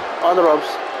 On the ropes.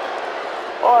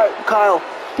 Alright, Kyle,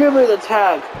 give me the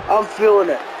tag. I'm feeling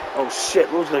it. Oh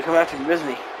shit, Lou's gonna come after me, isn't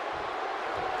he?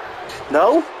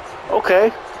 No?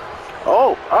 Okay.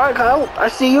 Oh, alright, Kyle, I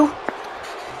see you.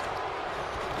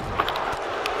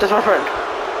 That's my friend.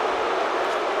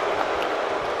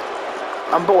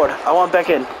 I'm bored. I want back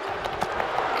in.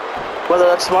 Whether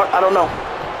that's smart, I don't know.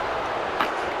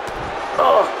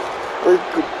 Oh,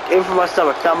 aim for my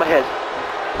stomach, not my head.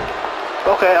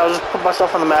 Okay, I'll just put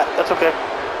myself on the mat. That's okay.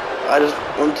 I just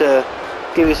want to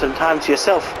give you some time to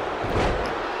yourself.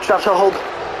 Drop to hold.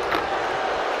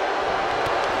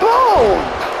 Boom!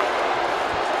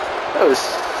 That was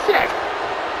sick.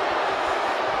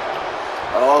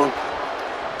 Oh,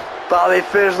 Bobby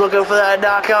Fish looking for that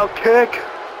knockout kick.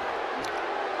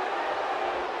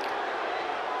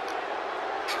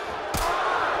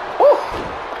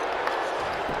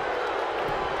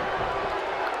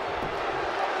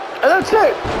 And that's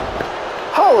it!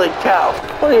 Holy cow!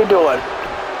 What are you doing?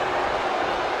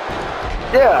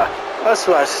 Yeah, that's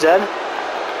what I said.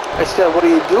 I said, what are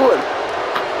you doing?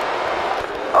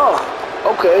 Oh,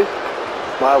 okay.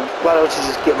 Why don't you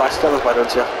just get my stomach, why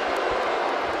don't you?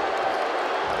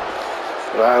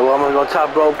 Alright, well I'm gonna go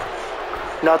top rope.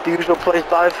 Not the usual place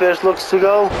Bobby Fish looks to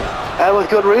go. And with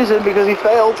good reason, because he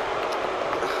failed.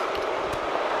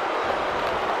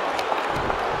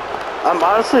 I'm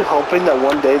honestly hoping that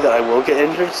one day that I will get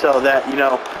injured, so that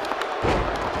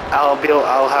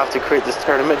I'll have to create this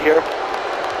tournament here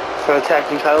for the tag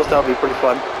team titles. That'll be pretty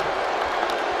fun.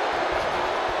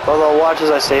 Although watch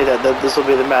as I say that this will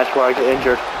be the match where I get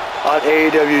injured on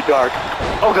AEW Dark.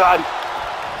 Oh God!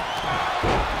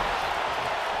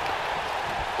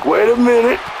 Wait a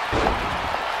minute.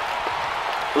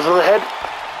 Was on the head?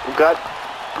 Oh God!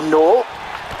 No!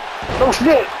 Oh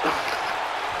shit!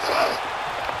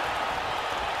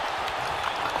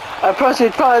 I'm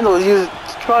pressing triangle to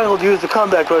use the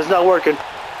comeback, but it's not working.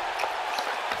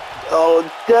 Oh,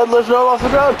 deadlift not off the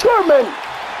ground, Torment!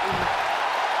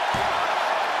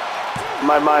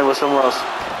 My mind was somewhere else.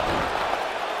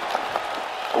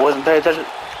 I wasn't paying attention.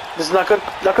 This is not good,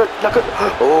 not good, not good.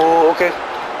 Oh, okay.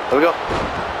 There we go.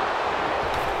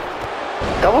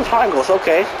 Double triangles,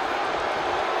 okay.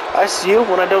 I see you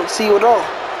when I don't see you at all.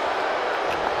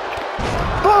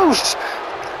 Boost!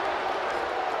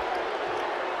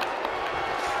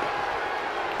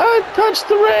 I touched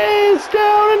the rays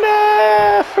down in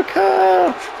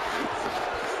Africa.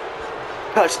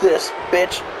 Touch this,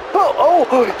 bitch. Oh,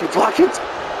 you block it?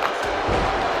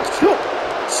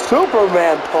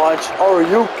 Superman punch. Are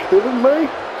you kidding me?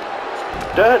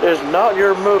 That is not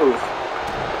your move.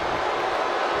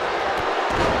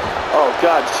 Oh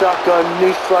God, shotgun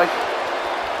knee strike.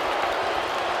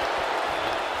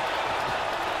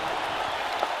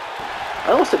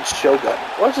 I almost said Shogun.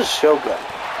 What's a Shogun?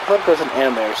 I thought it was an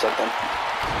anime or something.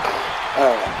 I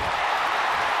don't know.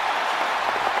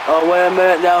 Oh, wait a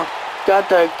minute now. Got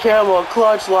the camel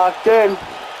clutch locked in.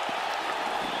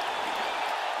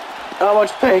 How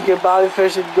much pain can Bobby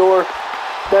Fish endure?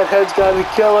 That head's gotta be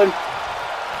killing.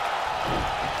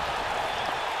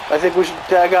 I think we should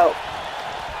tag out.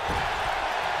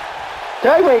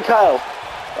 Tag me, Kyle.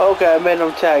 Okay, I made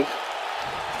him tag.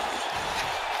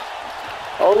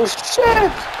 Oh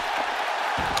shit!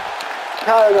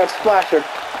 Tyler got splashed.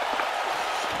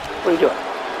 What are you doing?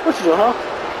 What you doing, huh?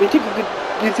 You think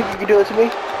you could do it to me?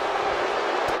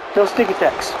 No sneak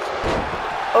attacks.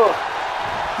 Oh,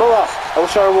 roll out. I will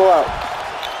try to roll out.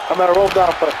 I'm gonna roll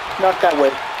down, but not that way.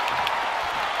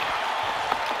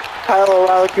 Kyle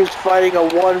O'Reilly keeps fighting a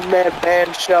one-man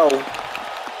band show.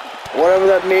 Whatever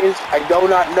that means, I do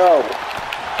not know.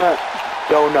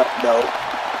 Do not know.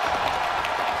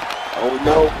 Oh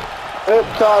no. Hip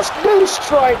toss, knee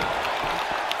strike.